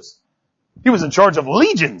was religious? He was in charge of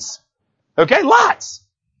legions. Okay, lots.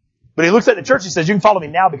 But he looks at the church and says, you can follow me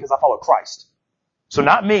now because I follow Christ. So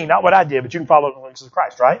not me, not what I did, but you can follow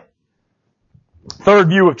Christ, right? Third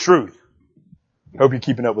view of truth. Hope you're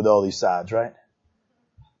keeping up with all these sides, right?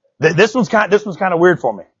 This one's kind of weird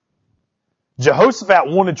for me. Jehoshaphat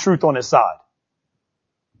wanted truth on his side.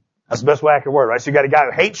 That's the best way I can word it, right? So you got a guy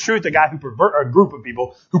who hates truth, a guy who a group of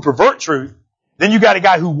people who pervert truth. Then you got a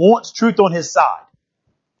guy who wants truth on his side.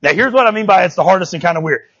 Now here's what I mean by it's the hardest and kind of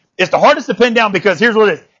weird. It's the hardest to pin down because here's what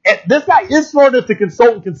it is. And this guy is smart enough to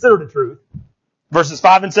consult and consider the truth. Verses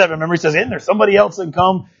 5 and 7. Remember he says, isn't there somebody else that can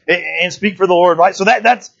come and speak for the Lord, right? So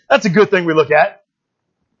that's a good thing we look at.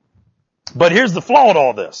 But here's the flaw in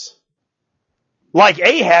all this. Like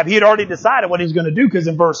Ahab, he had already decided what he was going to do because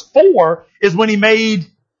in verse 4 is when he made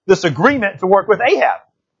this agreement to work with Ahab.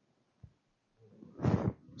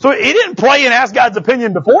 So he didn't pray and ask God's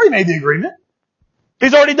opinion before he made the agreement.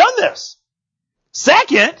 He's already done this.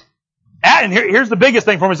 Second, And here's the biggest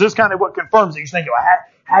thing for me. This is kind of what confirms it. You're thinking, well,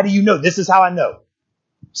 how do you know? This is how I know.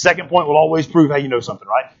 Second point will always prove how you know something,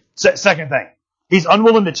 right? Second thing. He's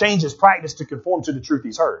unwilling to change his practice to conform to the truth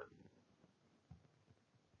he's heard.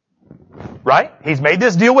 Right? He's made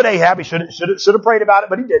this deal with Ahab. He should have prayed about it,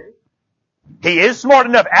 but he didn't. He is smart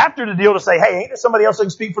enough after the deal to say, hey, ain't there somebody else that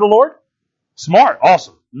can speak for the Lord? Smart.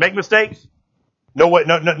 Awesome. Make mistakes? No way,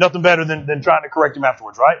 nothing better than trying to correct him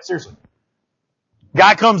afterwards, right? Seriously.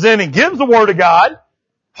 Guy comes in and gives the word of God.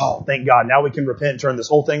 Oh, thank God. Now we can repent and turn this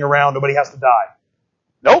whole thing around. Nobody has to die.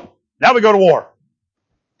 Nope. Now we go to war.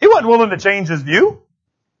 He wasn't willing to change his view.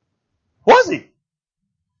 Was he?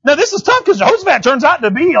 Now this is tough because Jehoshaphat turns out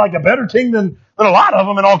to be like a better king than a lot of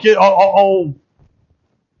them, and all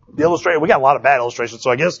the illustration. We got a lot of bad illustrations, so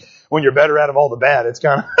I guess when you're better out of all the bad, it's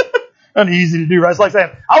kind of easy to do, right? It's like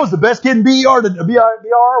saying, I was the best kid in BER,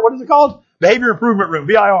 what is it called? Behavior Improvement Room,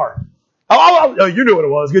 BIR. Oh, you knew what it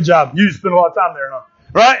was. Good job. You spent a lot of time there, huh?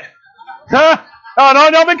 Right? Huh? Oh, no,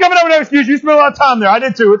 don't be coming up with no excuse. You spent a lot of time there. I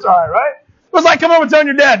did too. It's all right? It was like coming up and telling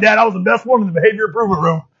your dad, I was the best one in the Behavior Improvement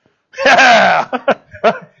Room. Yeah.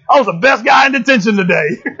 I was the best guy in detention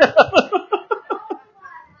today.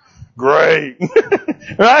 Great.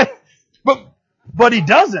 Right? But he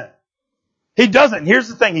doesn't. He doesn't. Here's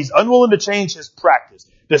the thing. He's unwilling to change his practice.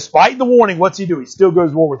 Despite the warning, what's he do? He still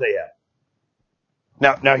goes to war with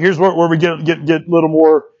Ahab. Now here's where we get a little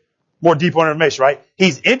more deep on information, right?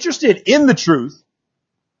 He's interested in the truth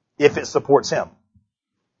if it supports him.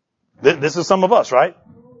 This is some of us, right?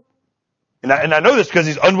 And I know this because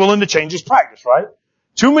he's unwilling to change his practice, right?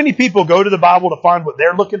 Too many people go to the Bible to find what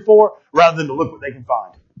they're looking for rather than to look what they can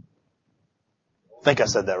find. I think I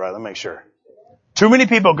said that right. Let me make sure. Too many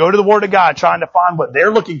people go to the Word of God trying to find what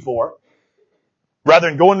they're looking for rather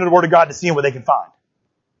than going to the Word of God to see what they can find.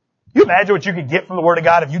 You imagine what you could get from the Word of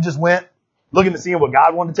God if you just went looking to see what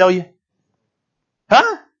God wanted to tell you?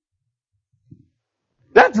 Huh?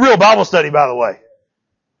 That's real Bible study, by the way.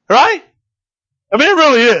 Right? I mean, it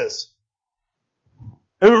really is.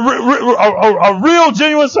 A real,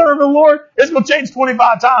 genuine servant of the Lord, it's going to change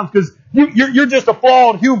 25 times because you're just a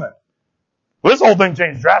flawed human. Well, this whole thing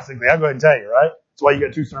changed drastically. I'll go ahead and tell you, right? That's why you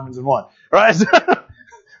got 2 sermons in one, right?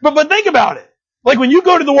 But think about it. Like when you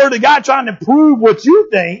go to the Word of God trying to prove what you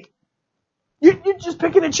think, you're just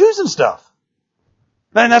picking and choosing stuff.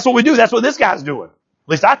 And that's what we do. That's what this guy's doing. At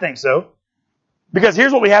least I think so. Because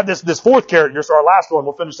here's what we have this fourth character. So our last one,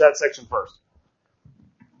 we'll finish that section first.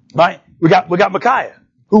 Right? We got Micaiah,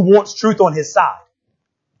 who wants truth on his side.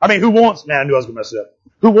 I mean, I knew I was going to mess it up.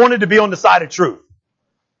 Who wanted to be on the side of truth.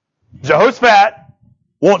 Jehoshaphat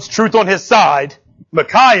wants truth on his side.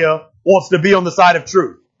 Micaiah wants to be on the side of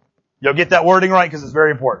truth. You'll get that wording right because it's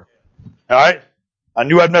very important. All right? I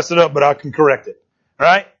knew I'd mess it up, but I can correct it. All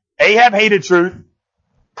right? Ahab hated truth.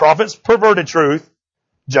 Prophets perverted truth.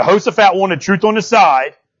 Jehoshaphat wanted truth on his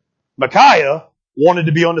side. Micaiah wanted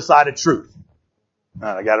to be on the side of truth. All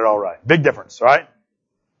right, I got it all right. Big difference, right?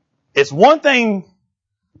 It's one thing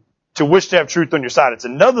to wish to have truth on your side. It's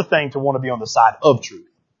another thing to want to be on the side of truth.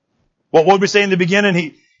 What did we say in the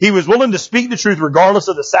beginning? He was willing to speak the truth regardless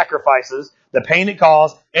of the sacrifices, the pain it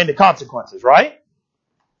caused, and the consequences, right?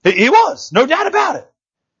 He was. No doubt about it.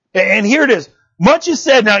 And here it is. Much is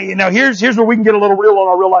said. Now here's where we can get a little real on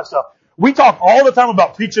our real life stuff. We talk all the time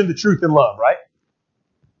about preaching the truth in love, right?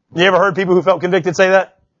 You ever heard people who felt convicted say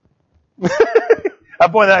that? I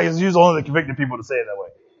point that out because it's usually only the convicted people to say it that way.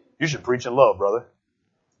 You should preach in love, brother.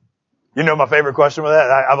 You know my favorite question with that?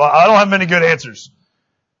 I don't have many good answers.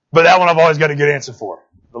 But that one I've always got a good answer for.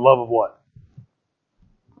 The love of what?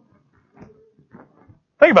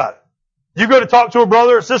 Think about it. You go to talk to a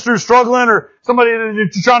brother or sister who's struggling or somebody that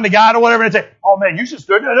you're trying to guide or whatever and say, oh man, you should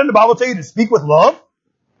study. Doesn't the Bible tell you to speak with love?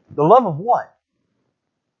 The love of what?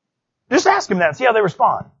 Just ask them that and see how they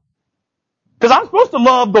respond. Because I'm supposed to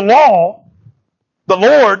love the law, the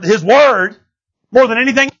Lord, His Word, more than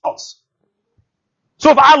anything else.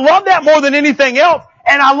 So if I love that more than anything else,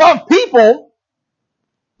 and I love people,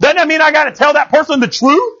 doesn't that mean I got to tell that person the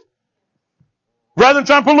truth? Rather than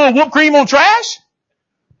trying to put a little whipped cream on trash?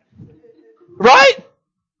 Right?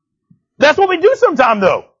 That's what we do sometimes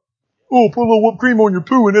though. Oh, put a little whipped cream on your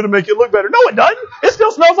poo and it'll make it look better. No, it doesn't. It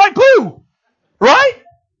still smells like poo. Right?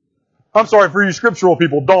 I'm sorry for you scriptural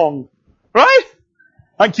people, dong. Right?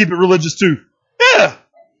 I can keep it religious too. Yeah.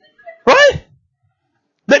 Right?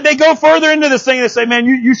 They go further into this thing and they say, man,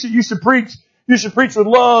 you should preach with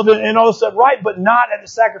love and all this stuff, right? But not at the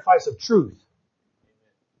sacrifice of truth.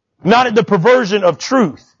 Not at the perversion of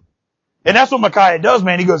truth. And that's what Micaiah does,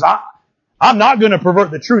 man. He goes, I'm not going to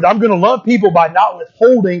pervert the truth. I'm going to love people by not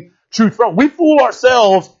withholding truth from. We fool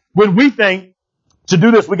ourselves when we think To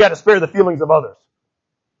do this, we got to spare the feelings of others.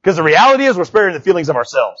 Because the reality is we're sparing the feelings of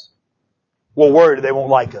ourselves. We're worried they won't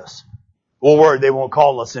like us. We're worried they won't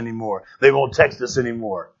call us anymore. They won't text us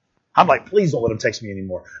anymore. I'm like, please don't let them text me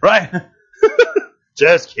anymore. Right?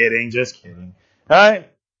 Just kidding. All right?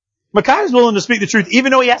 Micaiah's willing to speak the truth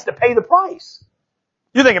even though he has to pay the price.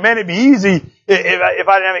 You're thinking, man, it'd be easy if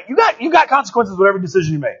I didn't have it. You got consequences with every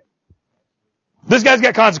decision you make. This guy's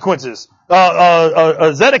got consequences.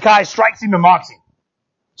 Zedekiah strikes him and mocks him.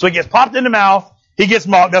 So he gets popped in the mouth. He gets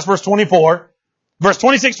mocked. That's verse 24. Verse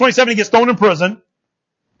 26, 27, he gets thrown in prison.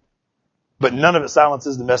 But none of it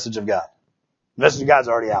silences the message of God. The message of God's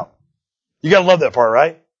already out. You gotta love that part,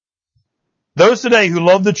 right? Those today who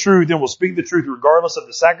love the truth and will speak the truth regardless of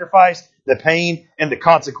the sacrifice, the pain, and the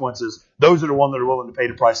consequences, those are the ones that are willing to pay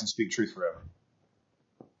the price and speak truth forever.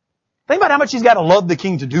 Think about how much he's got to love the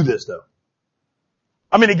king to do this, though.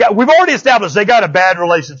 I mean, we've already established they got a bad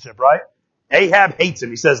relationship, right? Ahab hates him.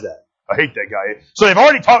 He says that. I hate that guy. So they've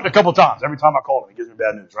already talked a couple times. Every time I call him, he gives me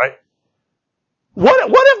bad news, right? What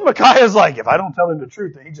if Micaiah's like, if I don't tell him the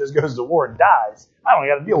truth, then he just goes to war and dies? I don't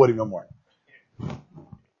got to deal with him no more.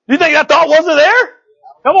 You think that thought wasn't there?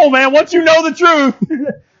 Come on, man. Once you know the truth,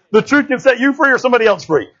 the truth can set you free or somebody else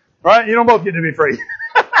free. Right? You don't both get to be free.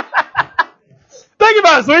 Think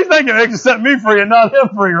about it. So he's thinking they can set me free and not him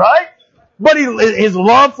free, right? But his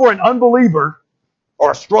love for an unbeliever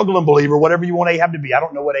or a struggling believer, whatever you want Ahab to be. I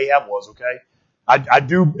don't know what Ahab was, okay? I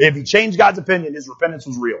do, if he changed God's opinion, his repentance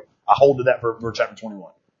was real. I hold to that for chapter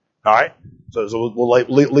 21. Alright? So we'll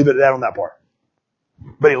leave it at that on that part.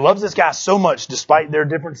 But he loves this guy so much despite their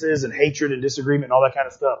differences and hatred and disagreement and all that kind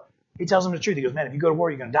of stuff. He tells him the truth. He goes, man, if you go to war,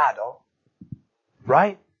 you're going to die, dog.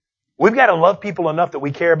 Right? We've got to love people enough that we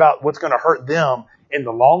care about what's going to hurt them in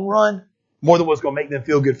the long run more than what's going to make them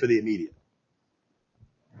feel good for the immediate.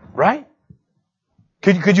 Right?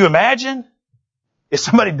 Could you imagine if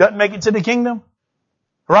somebody doesn't make it to the kingdom?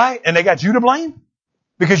 Right? And they got you to blame?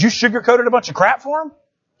 Because you sugarcoated a bunch of crap for them?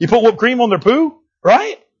 You put whipped cream on their poo?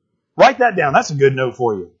 Right? Write that down. That's a good note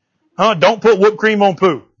for you. Don't put whipped cream on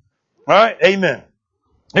poo. Alright? Amen.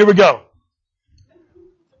 Here we go.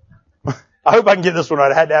 I hope I can get this one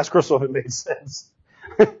right. I had to ask Crystal if it made sense.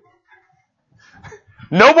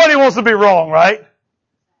 Nobody wants to be wrong, right?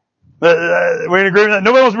 We're in agreement that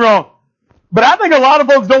nobody wants to be wrong. But I think a lot of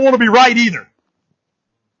folks don't want to be right either.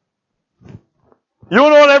 You don't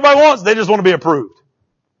know what everybody wants? They just want to be approved.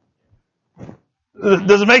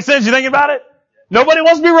 Does it make sense? You thinking about it? Nobody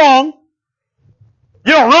wants to be wrong.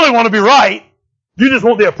 You don't really want to be right. You just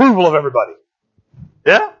want the approval of everybody.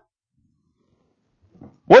 Yeah?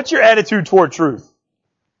 What's your attitude toward truth?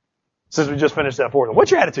 Since we just finished that portion.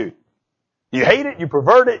 What's your attitude? You hate it? You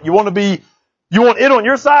pervert it? You want it on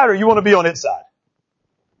your side or you want to be on its side?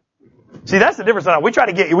 See, that's the difference. We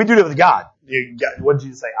try to we do that with God. What did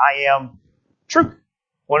Jesus say? I am truth.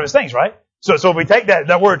 One of his things, right? So if we take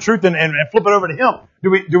that word truth and flip it over to him,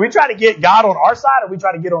 do we try to get God on our side or we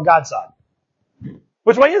try to get on God's side?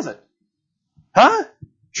 Which way is it? Huh?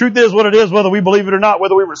 Truth is what it is, whether we believe it or not,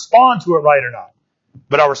 whether we respond to it right or not.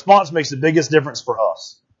 But our response makes the biggest difference for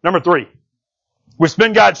us. Number 3. We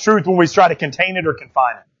spin God's truth when we try to contain it or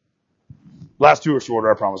confine it. Last 2 are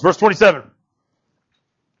shorter, I promise. Verse 27.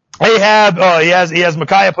 Ahab, he has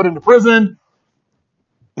Micaiah put into prison.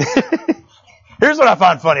 Here's what I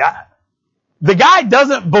find funny. The guy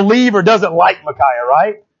doesn't believe or doesn't like Micaiah,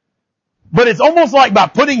 right? But it's almost like by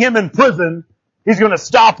putting him in prison, he's going to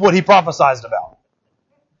stop what he prophesied about.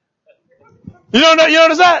 You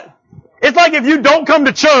notice that? It's like if you don't come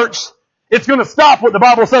to church, it's going to stop what the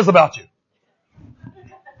Bible says about you.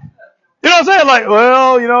 You know what I'm saying? Like,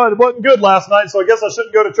 well, it wasn't good last night, so I guess I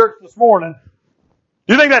shouldn't go to church this morning.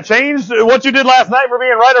 Do you think that changed what you did last night for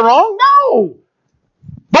being right or wrong? No!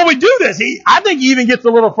 But we do this. I think he even gets a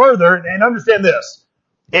little further, and understand this.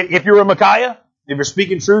 If you're a Micaiah, if you're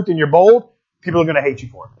speaking truth and you're bold, people are going to hate you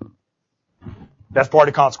for it. That's part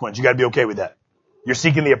of the consequence. You got to be okay with that. You're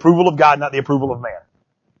seeking the approval of God, not the approval of man.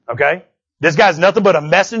 Okay? This guy's nothing but a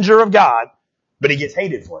messenger of God, but he gets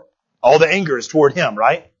hated for it. All the anger is toward him,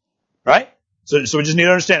 right? Right? So we just need to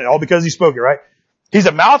understand it. All because he spoke it, right? He's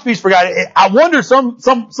a mouthpiece for God. I wonder some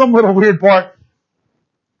little weird part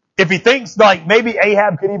if he thinks like maybe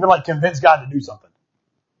Ahab could even like convince God to do something.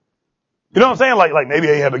 You know what I'm saying? Like maybe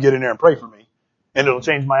Ahab will get in there and pray for me and it'll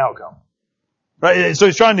change my outcome. Right? So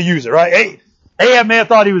he's trying to use it, right? Ahab may have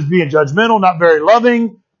thought he was being judgmental, not very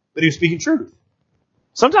loving, but he was speaking truth.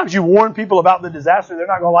 Sometimes you warn people about the disaster, they're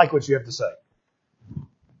not going to like what you have to say.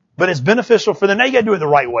 But it's beneficial for them. Now you got to do it the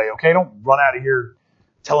right way, okay? Don't run out of here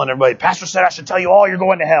telling everybody, Pastor said I should tell you all you're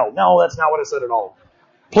going to hell. No, that's not what I said at all.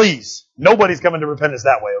 Please. Nobody's coming to repentance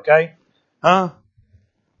that way, okay? Huh?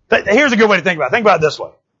 Here's a good way to think about it. Think about it this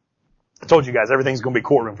way. I told you guys everything's going to be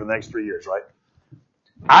courtroom for the next 3 years, right?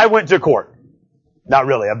 I went to court. Not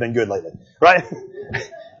really. I've been good lately, right?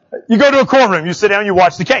 You go to a courtroom. You sit down. You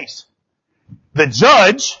watch the case. The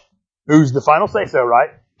judge, who's the final say-so,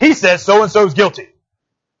 right? He says so-and-so's guilty.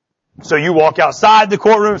 So you walk outside the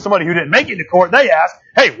courtroom. Somebody who didn't make it to court, they ask,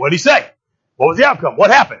 hey, what'd he say? What was the outcome?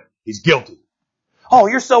 What happened? He's guilty. Oh,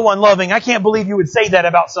 you're so unloving. I can't believe you would say that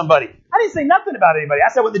about somebody. I didn't say nothing about anybody.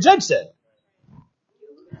 I said what the judge said.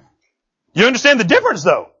 You understand the difference,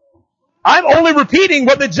 though? I'm only repeating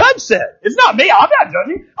what the judge said. It's not me. I'm not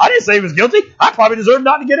judging. I didn't say he was guilty. I probably deserve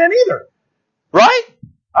not to get in either. Right?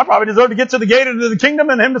 I probably deserve to get to the gate into the kingdom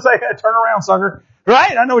and him to say, hey, turn around, sucker.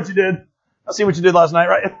 Right? I know what you did. I see what you did last night,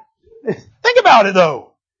 right? Think about it,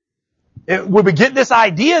 though. When we get this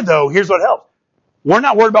idea, though, here's what helps. We're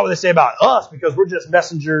not worried about what they say about us because we're just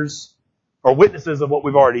messengers or witnesses of what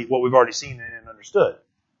we've already seen and understood.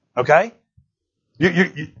 Okay?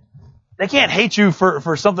 They can't hate you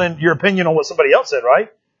for something, your opinion on what somebody else said,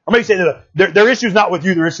 right? Or maybe say that their issue's not with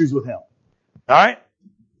you, their issue's with him. Alright?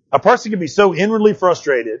 A person can be so inwardly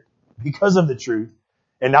frustrated because of the truth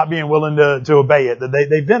and not being willing to obey it that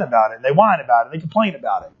they vent about it, and they whine about it, they complain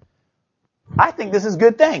about it. I think this is a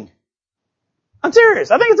good thing. I'm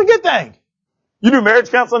serious. I think it's a good thing. You do marriage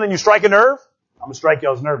counseling and you strike a nerve? I'm going to strike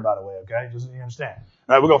y'all's nerve, by the way, okay? Just so you understand.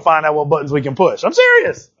 All right, we're going to find out what buttons we can push. I'm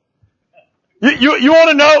serious. You want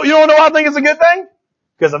to know? You want to know why I think it's a good thing?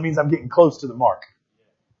 Because that means I'm getting close to the mark.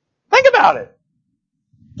 Think about it.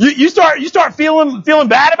 You start feeling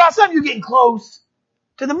bad about something, you're getting close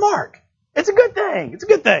to the mark. It's a good thing. It's a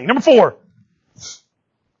good thing. Number 4.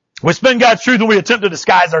 We spin God's truth and we attempt to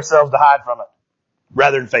disguise ourselves to hide from it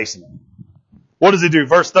rather than facing it. What does he do?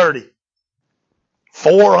 Verse 30.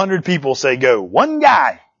 400 people say go. One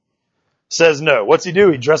guy says no. What's he do?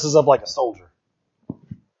 He dresses up like a soldier.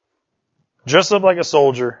 Dresses up like a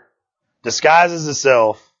soldier, disguises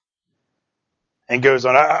himself, and goes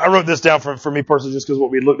on. I wrote this down for me personally just because what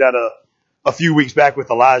we looked at a few weeks back with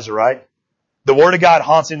Elijah, right? The Word of God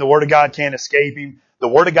haunts him. The Word of God can't escape him. The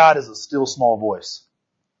Word of God is a still small voice.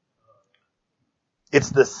 It's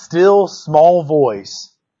the still small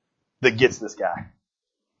voice that gets this guy.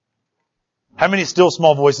 How many still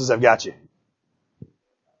small voices have got you?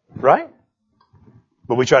 Right?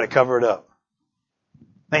 But we try to cover it up.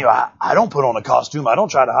 Anyway, I don't put on a costume. I don't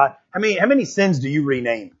try to hide. How many sins do you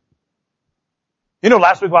rename? You know,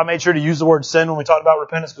 last week I made sure to use the word sin when we talked about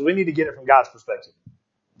repentance because we need to get it from God's perspective.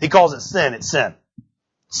 He calls it sin. It's sin.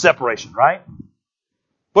 Separation, right?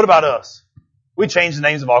 What about us? We change the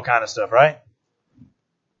names of all kind of stuff, right?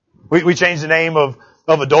 We change the name of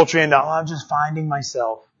adultery and now I'm just finding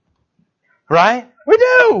myself. Right? We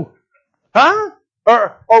do. Huh?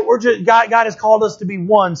 Or we're just, God has called us to be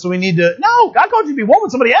one, so we need to, no, God called you to be one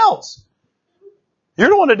with somebody else. You're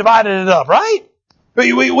the one that divided it up, right?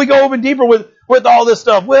 We go even deeper with all this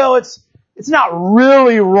stuff. Well, it's not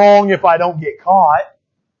really wrong if I don't get caught.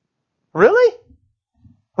 Really?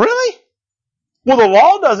 Really? Well, the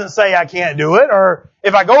law doesn't say I can't do it, or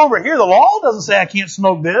if I go over here, the law doesn't say I can't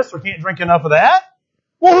smoke this or can't drink enough of that.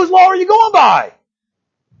 Well, whose law are you going by?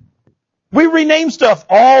 We rename stuff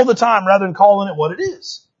all the time rather than calling it what it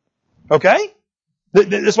is. Okay?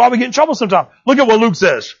 That's why we get in trouble sometimes. Look at what Luke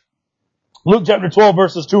says. Luke chapter 12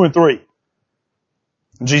 verses 2 and 3.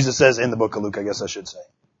 Jesus says in the book of Luke, I guess I should say.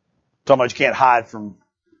 Talking about you can't hide from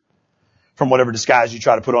whatever disguise you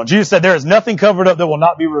try to put on. Jesus said, there is nothing covered up that will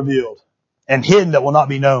not be revealed and hidden that will not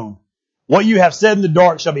be known. What you have said in the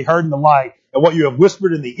dark shall be heard in the light, and what you have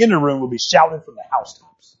whispered in the inner room will be shouted from the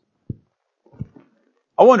housetops.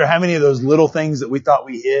 I wonder how many of those little things that we thought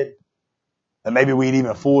we hid, that maybe we'd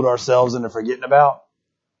even fooled ourselves into forgetting about,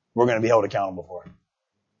 we're going to be held accountable for.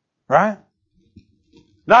 Right?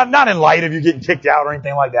 Not in light of you getting kicked out or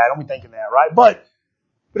anything like that. Don't be thinking that, right? But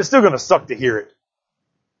it's still going to suck to hear it.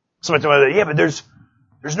 Somebody told me, yeah, but there's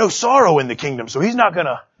no sorrow in the kingdom, so he's not going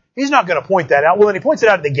to point that out. Well, then he points it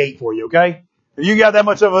out at the gate for you, okay? If you got that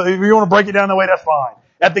much if you want to break it down that way, that's fine.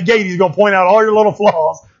 At the gate, he's going to point out all your little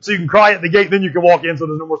flaws so you can cry at the gate, then you can walk in so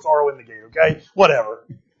there's no more sorrow in the gate, okay? Whatever.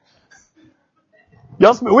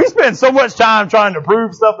 We spend so much time trying to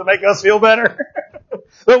prove stuff to make us feel better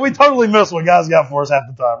that we totally miss what God's got for us half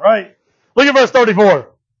the time, right? Look at verse 34.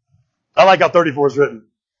 I like how 34 is written.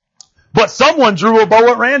 But someone drew a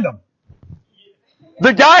bow at random.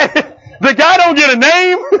 The guy don't get a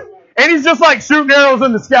name, and he's just like shooting arrows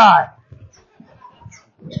in the sky.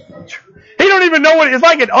 He don't even know what it's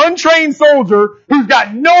like, an untrained soldier who's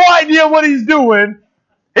got no idea what he's doing.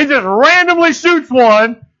 He just randomly shoots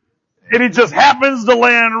one, and he just happens to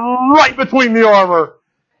land right between the armor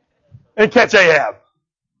and catch Ahab.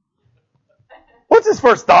 What's his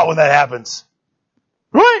first thought when that happens?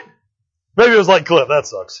 Right? Maybe it was like Cliff. That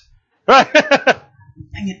sucks. Right?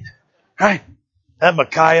 Dang it. Right? That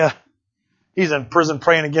Micaiah, he's in prison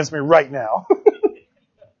praying against me right now.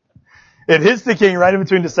 It hits the king right in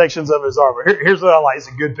between the sections of his armor. Here's what I like. It's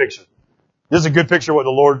a good picture. This is a good picture of what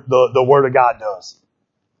the Word of God does.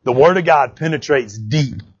 The Word of God penetrates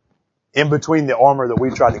deep in between the armor that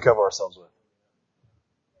we've tried to cover ourselves with.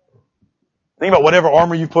 Think about whatever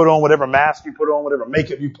armor you put on, whatever mask you put on, whatever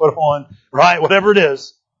makeup you put on, right? Whatever it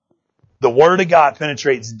is, the Word of God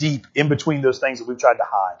penetrates deep in between those things that we've tried to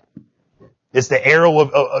hide. It's the arrow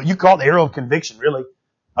of, you call it the arrow of conviction, really.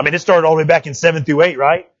 I mean, it started all the way back in 7 through 8,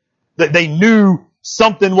 right? That they knew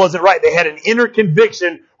something wasn't right. They had an inner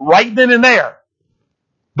conviction right then and there,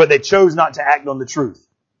 but they chose not to act on the truth.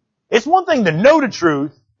 It's one thing to know the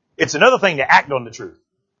truth. It's another thing to act on the truth.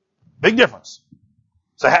 Big difference.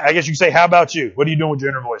 So I guess you could say, how about you? What are you doing with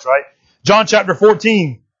your inner voice, right? John chapter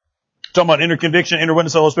 14, talking about inner conviction, inner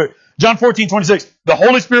witness of the Holy Spirit. John 14:26, the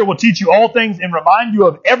Holy Spirit will teach you all things and remind you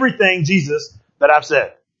of everything, Jesus, that I've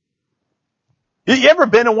said. You ever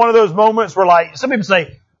been in one of those moments where, like, some people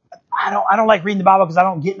say, I don't like reading the Bible because I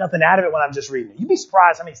don't get nothing out of it when I'm just reading it. You'd be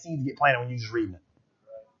surprised how many seeds get planted when you're just reading it.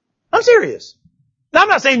 I'm serious. Now, I'm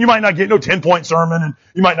not saying you might not get no 10-point sermon and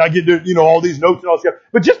you might not get all these notes and all this stuff.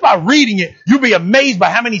 But just by reading it, you'll be amazed by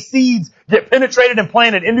how many seeds get penetrated and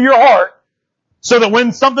planted into your heart so that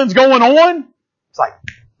when something's going on, it's like,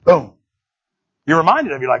 boom. You're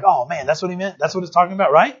reminded of it. You're like, oh man, that's what he meant. That's what it's talking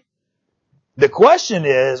about, right? The question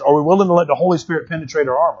is, are we willing to let the Holy Spirit penetrate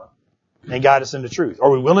our armor and guide us into truth?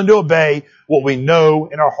 Are we willing to obey what we know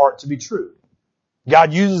in our heart to be true?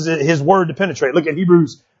 God uses His Word to penetrate. Look at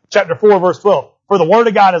Hebrews chapter 4, verse 12. For the Word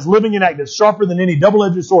of God is living and active, sharper than any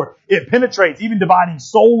double-edged sword. It penetrates, even dividing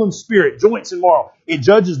soul and spirit, joints and marrow. It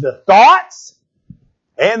judges the thoughts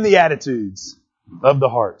and the attitudes of the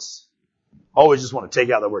hearts. I always just want to take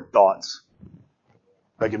out the word thoughts.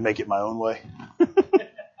 If I can make it my own way.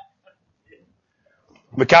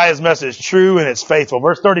 Micaiah's message, true and it's faithful.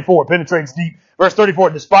 Verse 34, penetrates deep. Verse 34,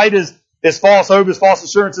 despite his false hope, his false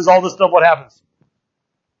assurances, all this stuff, what happens?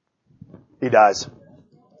 He dies.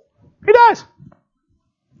 He dies.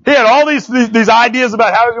 He had all these ideas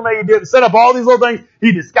about how he was going to make it, set up all these little things.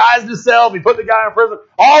 He disguised himself. He put the guy in prison.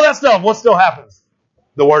 All that stuff. What still happens?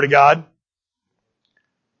 The Word of God.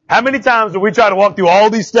 How many times do we try to walk through all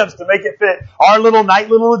these steps to make it fit our little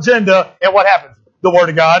agenda, and what happens? The Word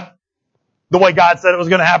of God. The way God said it was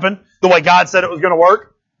going to happen. The way God said it was going to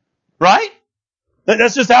work. Right?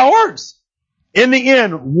 That's just how it works. In the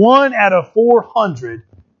end, 1 out of 400,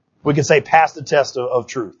 we can say, passed the test of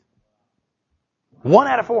truth. 1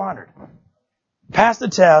 out of 400. Passed the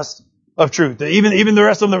test of truth. Even the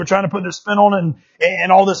rest of them that were trying to put their spin on it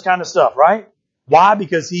and all this kind of stuff, right? Why?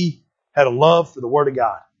 Because he had a love for the Word of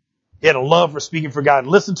God. He had a love for speaking for God. And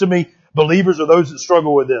listen to me, believers are those that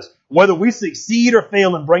struggle with this. Whether we succeed or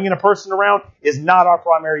fail in bringing a person around is not our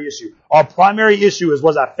primary issue. Our primary issue is,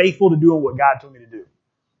 was I faithful to doing what God told me to do?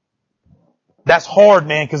 That's hard,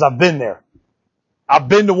 man, because I've been there. I've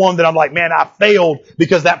been to one that I'm like, man, I failed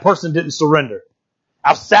because that person didn't surrender.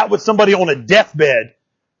 I've sat with somebody on a deathbed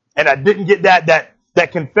and I didn't get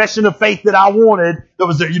that confession of faith that I wanted. That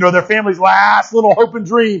was their family's last little hope and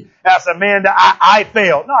dream. And I said, man, I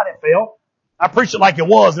failed. No, I didn't fail. I preached it like it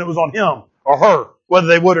was, and it was on him or her, whether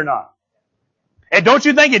they would or not. And don't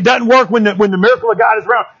you think it doesn't work when the miracle of God is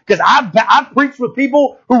around? Because I've preached with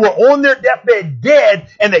people who were on their deathbed dead,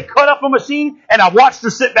 and they cut up a machine, and I watched her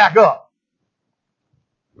sit back up.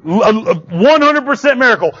 100%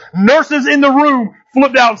 miracle. Nurses in the room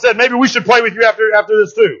flipped out and said, maybe we should pray with you after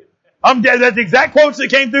this too. I'm dead. That's the exact quotes that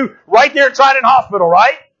came through right there at Trident Hospital,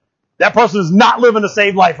 right? That person is not living a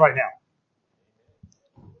saved life right now.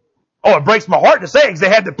 Oh, it breaks my heart to say it because they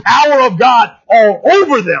had the power of God all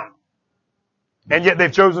over them. And yet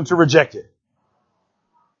they've chosen to reject it.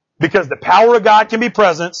 Because the power of God can be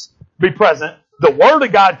present. The Word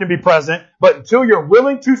of God can be present, but until you're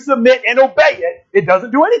willing to submit and obey it, it doesn't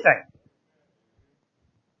do anything.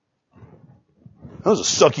 That was a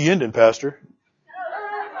sucky ending, Pastor.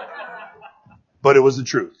 But it was the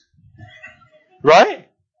truth. Right?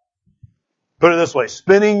 Put it this way,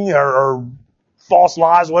 spinning or false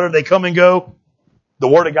lies, whatever, they come and go. The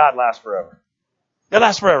Word of God lasts forever. It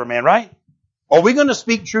lasts forever, man, right? Are we going to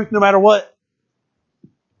speak truth no matter what?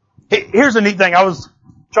 Here's a neat thing. I was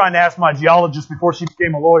trying to ask my geologist before she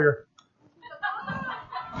became a lawyer.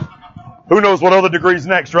 Who knows what other degree's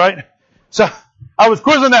next, right? So I was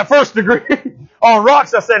quizzing that first degree on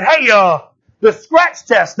rocks. I said, hey, the scratch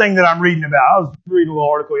test thing that I'm reading about. I was reading a little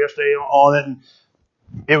article yesterday on it, and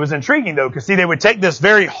It was intriguing though, because see, they would take this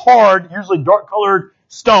very hard, usually dark colored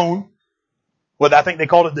stone. Well, I think they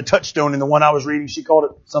called it the touchstone in the one I was reading. She called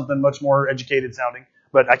it something much more educated sounding,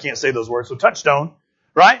 but I can't say those words. So touchstone,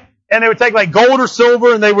 right? And they would take like gold or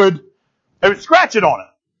silver and they would scratch it on it.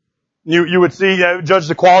 You would see, judge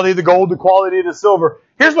the quality of the gold, the quality of the silver.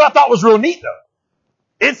 Here's what I thought was real neat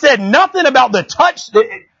though. It said nothing about the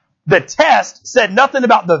the test said nothing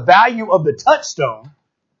about the value of the touchstone.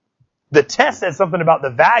 The test said something about the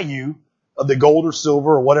value of the gold or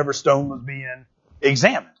silver or whatever stone was being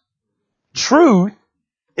examined. Truth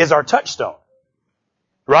is our touchstone.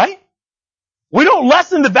 Right? We don't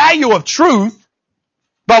lessen the value of truth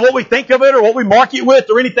by what we think of it or what we mark it with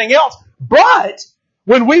or anything else. But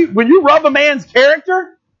when you rub a man's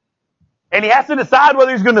character and he has to decide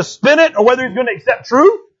whether he's going to spin it or whether he's going to accept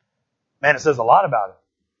truth, man, it says a lot about it.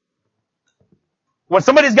 When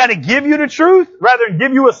somebody's got to give you the truth rather than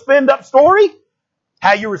give you a spinned up story,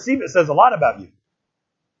 how you receive it says a lot about you.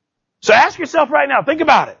 So ask yourself right now, think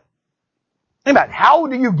about it. Think about it. How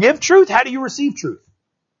do you give truth? How do you receive truth?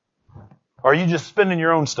 Or are you just spinning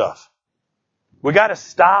your own stuff? We got to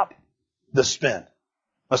stop the spin.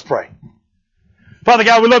 Let's pray. Father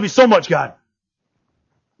God, we love you so much, God.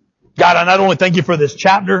 God, I not only thank you for this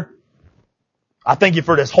chapter, I thank you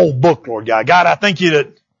for this whole book, Lord God. God, I thank you that,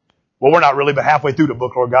 well, we're not really but halfway through the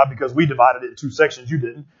book, Lord God, because we divided it in 2 sections. You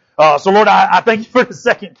didn't. So, Lord, I thank you for the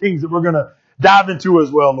 2 Kings that we're going to dive into as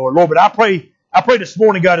well, Lord. Lord, but I pray this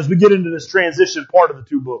morning, God, as we get into this transition part of the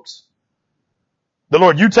 2 books, the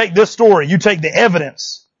Lord, you take this story, you take the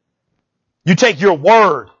evidence, you take your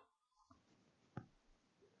word.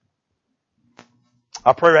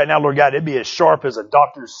 I pray right now, Lord God, it'd be as sharp as a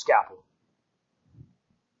doctor's scalpel.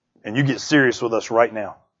 And you get serious with us right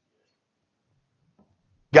now.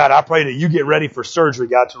 God, I pray that you get ready for surgery,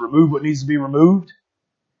 God, to remove what needs to be removed,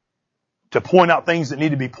 to point out things that need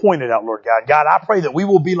to be pointed out, Lord God. God, I pray that we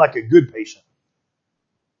will be like a good patient,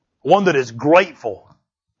 one that is grateful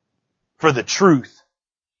for the truth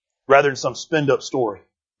rather than some spinned up story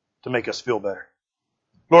to make us feel better.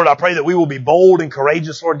 Lord, I pray that we will be bold and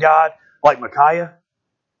courageous, Lord God, like Micaiah.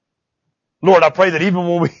 Lord, I pray that even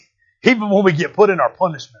when we get put in our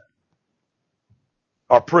punishment,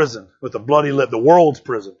 our prison with a bloody lip, the world's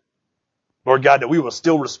prison, Lord God, that we will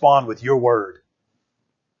still respond with your word.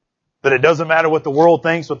 That it doesn't matter what the world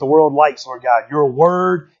thinks, what the world likes, Lord God. Your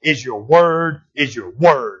word is your word is your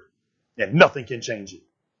word. And nothing can change it.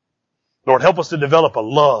 Lord, help us to develop a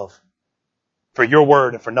love for your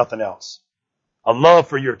word and for nothing else. A love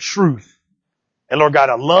for your truth. And Lord God,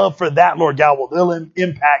 a love for that, Lord God, will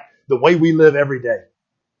impact the way we live every day.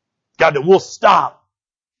 God, that we'll stop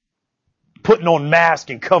putting on masks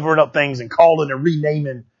and covering up things and calling and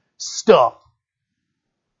renaming stuff.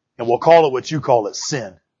 And we'll call it what you call it,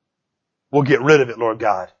 sin. We'll get rid of it, Lord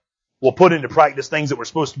God. We'll put into practice things that we're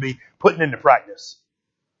supposed to be putting into practice.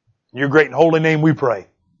 In your great and holy name we pray.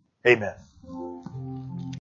 Amen.